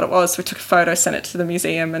no idea what it was. So we took a photo, sent it to the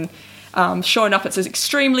museum, and sure enough, it's an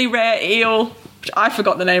extremely rare eel, which I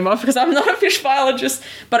forgot the name of because I'm not a fish biologist,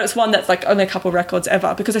 but it's one that's like only a couple records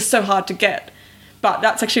ever because it's so hard to get. But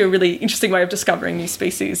that's actually a really interesting way of discovering new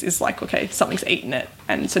species, is like, okay, something's eaten it.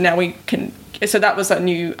 And so now we can... So that was a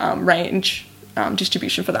new range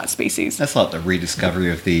distribution for that species. That's like the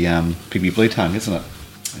rediscovery of the pygmy blue tongue, isn't it?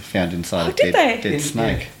 Found inside a dead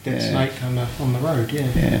snake. Dead snake on the road,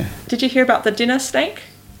 yeah. Did you hear about the dinner snake?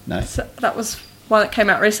 No. So that was one that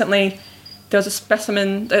came out recently. There was a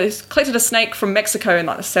specimen... They collected a snake from Mexico in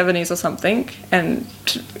like the 70s or something and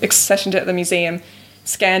accessioned it at the museum,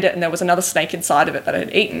 scanned it, and there was another snake inside of it that it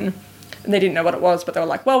had eaten, and they didn't know what it was, but they were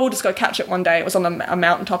like, well, we'll just go catch it one day. It was on a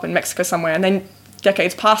mountaintop in Mexico somewhere, and then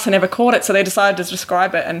decades passed and never caught it, so they decided to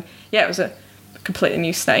describe it, and it was a completely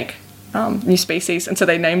new snake, new species, and so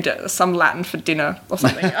they named it some Latin for dinner or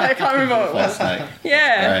something. I can't remember what it was. Snake.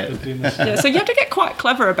 Yeah, so you have to get quite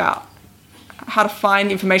clever about how to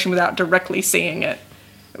find information without directly seeing it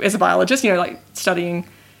as a biologist, like studying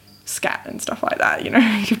scat and stuff like that, you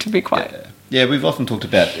have to be quite... Yeah, we've often talked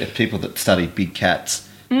about people that study big cats.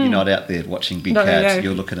 You're not out there watching big cats. No.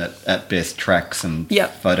 You're looking at best tracks and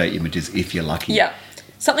photo images if you're lucky. Yeah.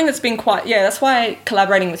 Something that's been quite... Yeah, that's why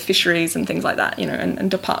collaborating with fisheries and things like that,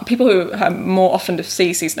 and people who have more often to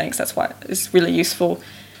see sea snakes, that's why it's really useful.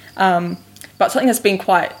 But something that's been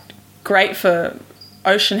quite great for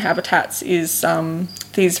ocean habitats is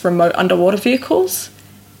these remote underwater vehicles.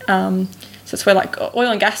 So it's where like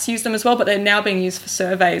oil and gas use them as well, but they're now being used for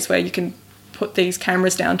surveys where you can put these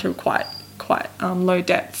cameras down to quite low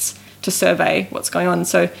depths to survey what's going on.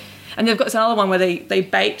 So, and they've got another one where they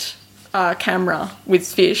bait a camera with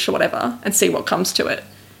fish or whatever and see what comes to it.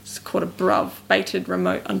 It's called a BRUV, baited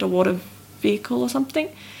remote underwater vehicle or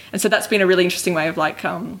something. And so that's been a really interesting way of like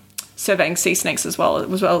surveying sea snakes as well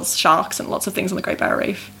as sharks and lots of things on the Great Barrier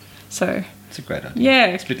Reef. So it's a great idea. Yeah,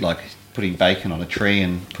 it's a bit like putting bacon on a tree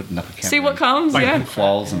and putting up a camera. See what comes. And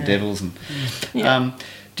quolls and devils and.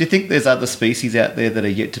 Do you think there's other species out there that are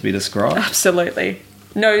yet to be described? Absolutely.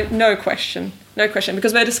 No question. No question,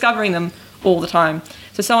 because we're discovering them all the time.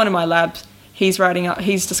 So someone in my lab, he's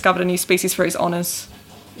discovered a new species for his honours.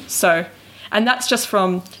 So, and that's just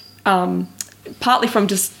from, partly from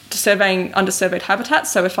just surveying undersurveyed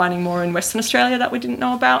habitats. So we're finding more in Western Australia that we didn't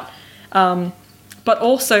know about. But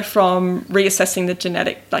also from reassessing the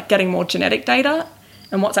genetic, like getting more genetic data.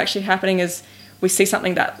 And what's actually happening is we see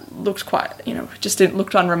something that looked quite, just didn't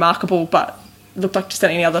look unremarkable, but looked like just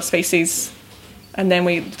any other species. And then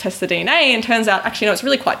we test the DNA and turns out, actually, no, it's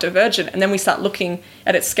really quite divergent. And then we start looking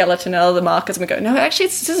at its skeleton and other markers and we go, no, actually,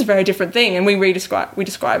 this is a very different thing. And we describe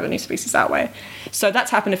a new species that way. So that's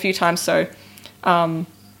happened a few times. So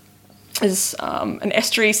There's an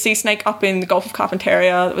estuary sea snake up in the Gulf of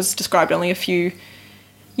Carpentaria that was described only a few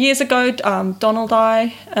years ago, Donald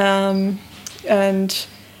Eye, and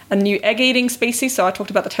a new egg-eating species. So I talked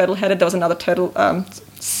about the turtle-headed. There was another turtle,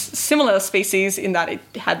 similar species in that it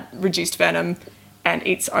had reduced venom and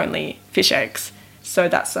eats only fish eggs. So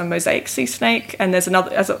that's a mosaic sea snake. And there's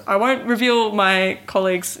another, I won't reveal my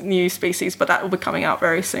colleague's new species, but that will be coming out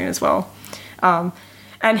very soon as well.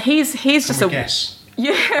 And he's just a guess.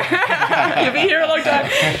 Yeah, you'll be here a long time.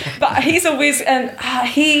 But he's a whiz, and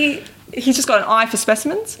he's just got an eye for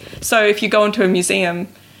specimens. So if you go into a museum,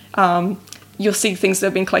 you'll see things that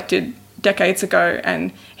have been collected decades ago.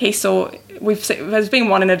 And there's been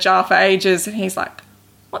one in a jar for ages, and he's like,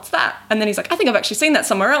 "What's that?" And then he's like, "I think I've actually seen that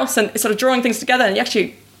somewhere else." And it's sort of drawing things together, and you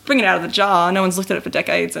actually bring it out of the jar. No one's looked at it for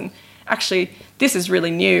decades, and actually, this is really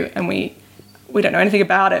new, and we don't know anything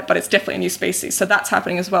about it, but it's definitely a new species. So that's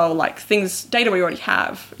happening as well. Like data we already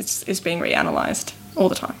have is being reanalyzed all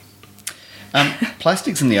the time.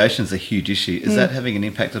 Plastics in the ocean is a huge issue. Is that having an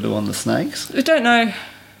impact at all on the snakes? I don't know.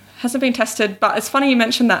 Hasn't been tested, but it's funny you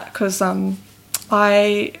mentioned that because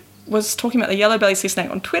I was talking about the yellow-bellied sea snake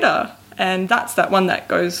on Twitter, and that's that one that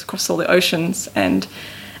goes across all the oceans. And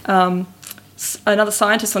another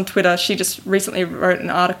scientist on Twitter, she just recently wrote an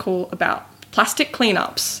article about plastic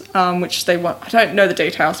cleanups, which they want. I don't know the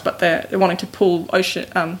details, but they're wanting to pull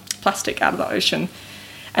plastic out of the ocean.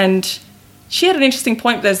 And she had an interesting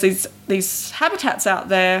point. There's these habitats out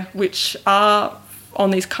there which are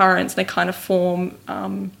on these currents. They kind of form.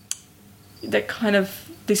 They're kind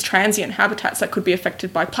of these transient habitats that could be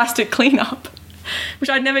affected by plastic cleanup, which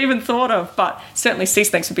I'd never even thought of. But certainly sea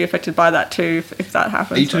snakes would be affected by that too if that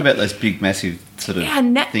happens. Are you talking about those big, massive sort of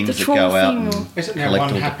things that go out and isn't there collect one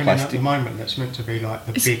all the happening plastic? at the moment that's meant to be like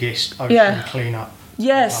the biggest ocean cleanup?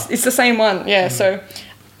 Yes, it's the same one. Yeah. So,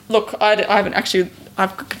 look, I haven't actually.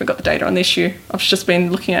 I've got the data on the issue. I've just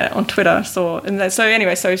been looking at it on Twitter. So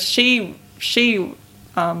anyway, she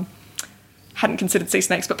hadn't considered sea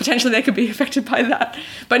snakes, but potentially they could be affected by that.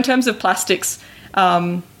 But in terms of plastics,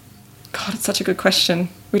 God, it's such a good question.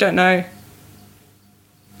 We don't know.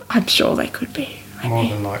 I'm sure they could be. More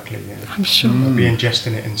than likely, yeah. I'm sure. They'll be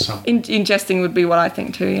ingesting it in some. Ingesting would be what I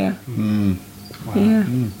think too, yeah. Wow. Yeah.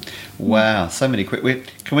 Wow, so many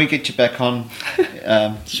can we get you back on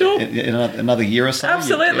Sure. in another year or so?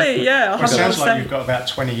 Absolutely, yeah. Well, it sounds like you've got about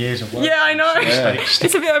 20 years of work. Yeah, I know. Yeah.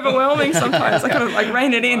 It's a bit overwhelming sometimes. I kind of like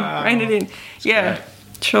rein it in. Yeah, great.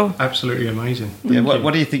 Sure. Absolutely amazing. Yeah,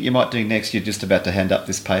 what do you think you might do next? You're just about to hand up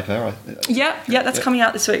this paper. Yeah, that's coming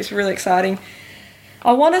out this week. It's really exciting.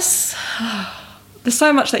 I want to... There's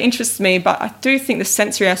so much that interests me, but I do think the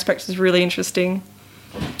sensory aspect is really interesting.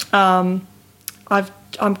 I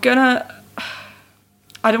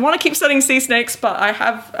don't want to keep studying sea snakes, but I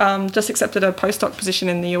have just accepted a postdoc position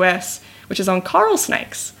in the US, which is on coral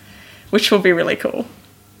snakes, which will be really cool,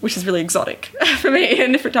 which is really exotic for me, a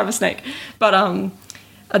different type of snake. But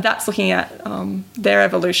that's looking at their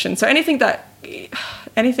evolution. So anything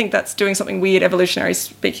that's doing something weird, evolutionary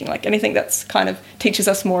speaking, like anything that's kind of teaches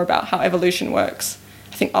us more about how evolution works,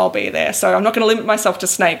 I think I'll be there. So I'm not going to limit myself to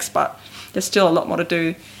snakes, but there's still a lot more to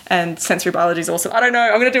do. And sensory biology is awesome. I don't know.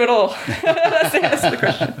 I'm going to do it all. That's the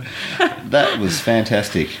question. That was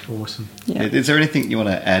fantastic. Awesome. Yeah. Is there anything you want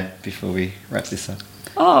to add before we wrap this up?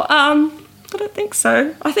 I don't think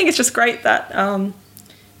so. I think it's just great that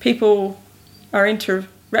people are into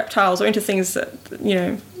reptiles or into things that,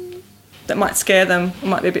 that might scare them or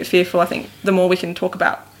might be a bit fearful. I think the more we can talk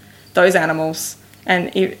about those animals,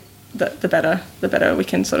 and the better we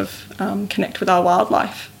can sort of connect with our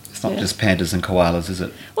wildlife. It's not just pandas and koalas, is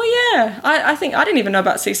it? Well, yeah. I think I didn't even know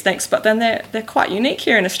about sea snakes, but then they're quite unique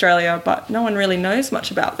here in Australia, but no one really knows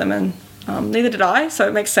much about them, and neither did I, so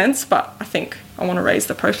it makes sense, but I think I want to raise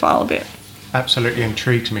the profile a bit. Absolutely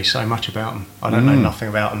intrigues me so much about them. I don't know nothing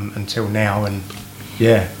about them until now, and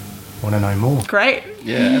yeah, want to know more. Great.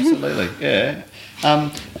 Yeah, absolutely. Yeah.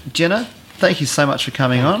 Jenna, thank you so much for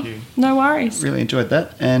coming on. Thank you. No worries. Really enjoyed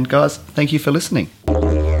that. And guys, thank you for listening.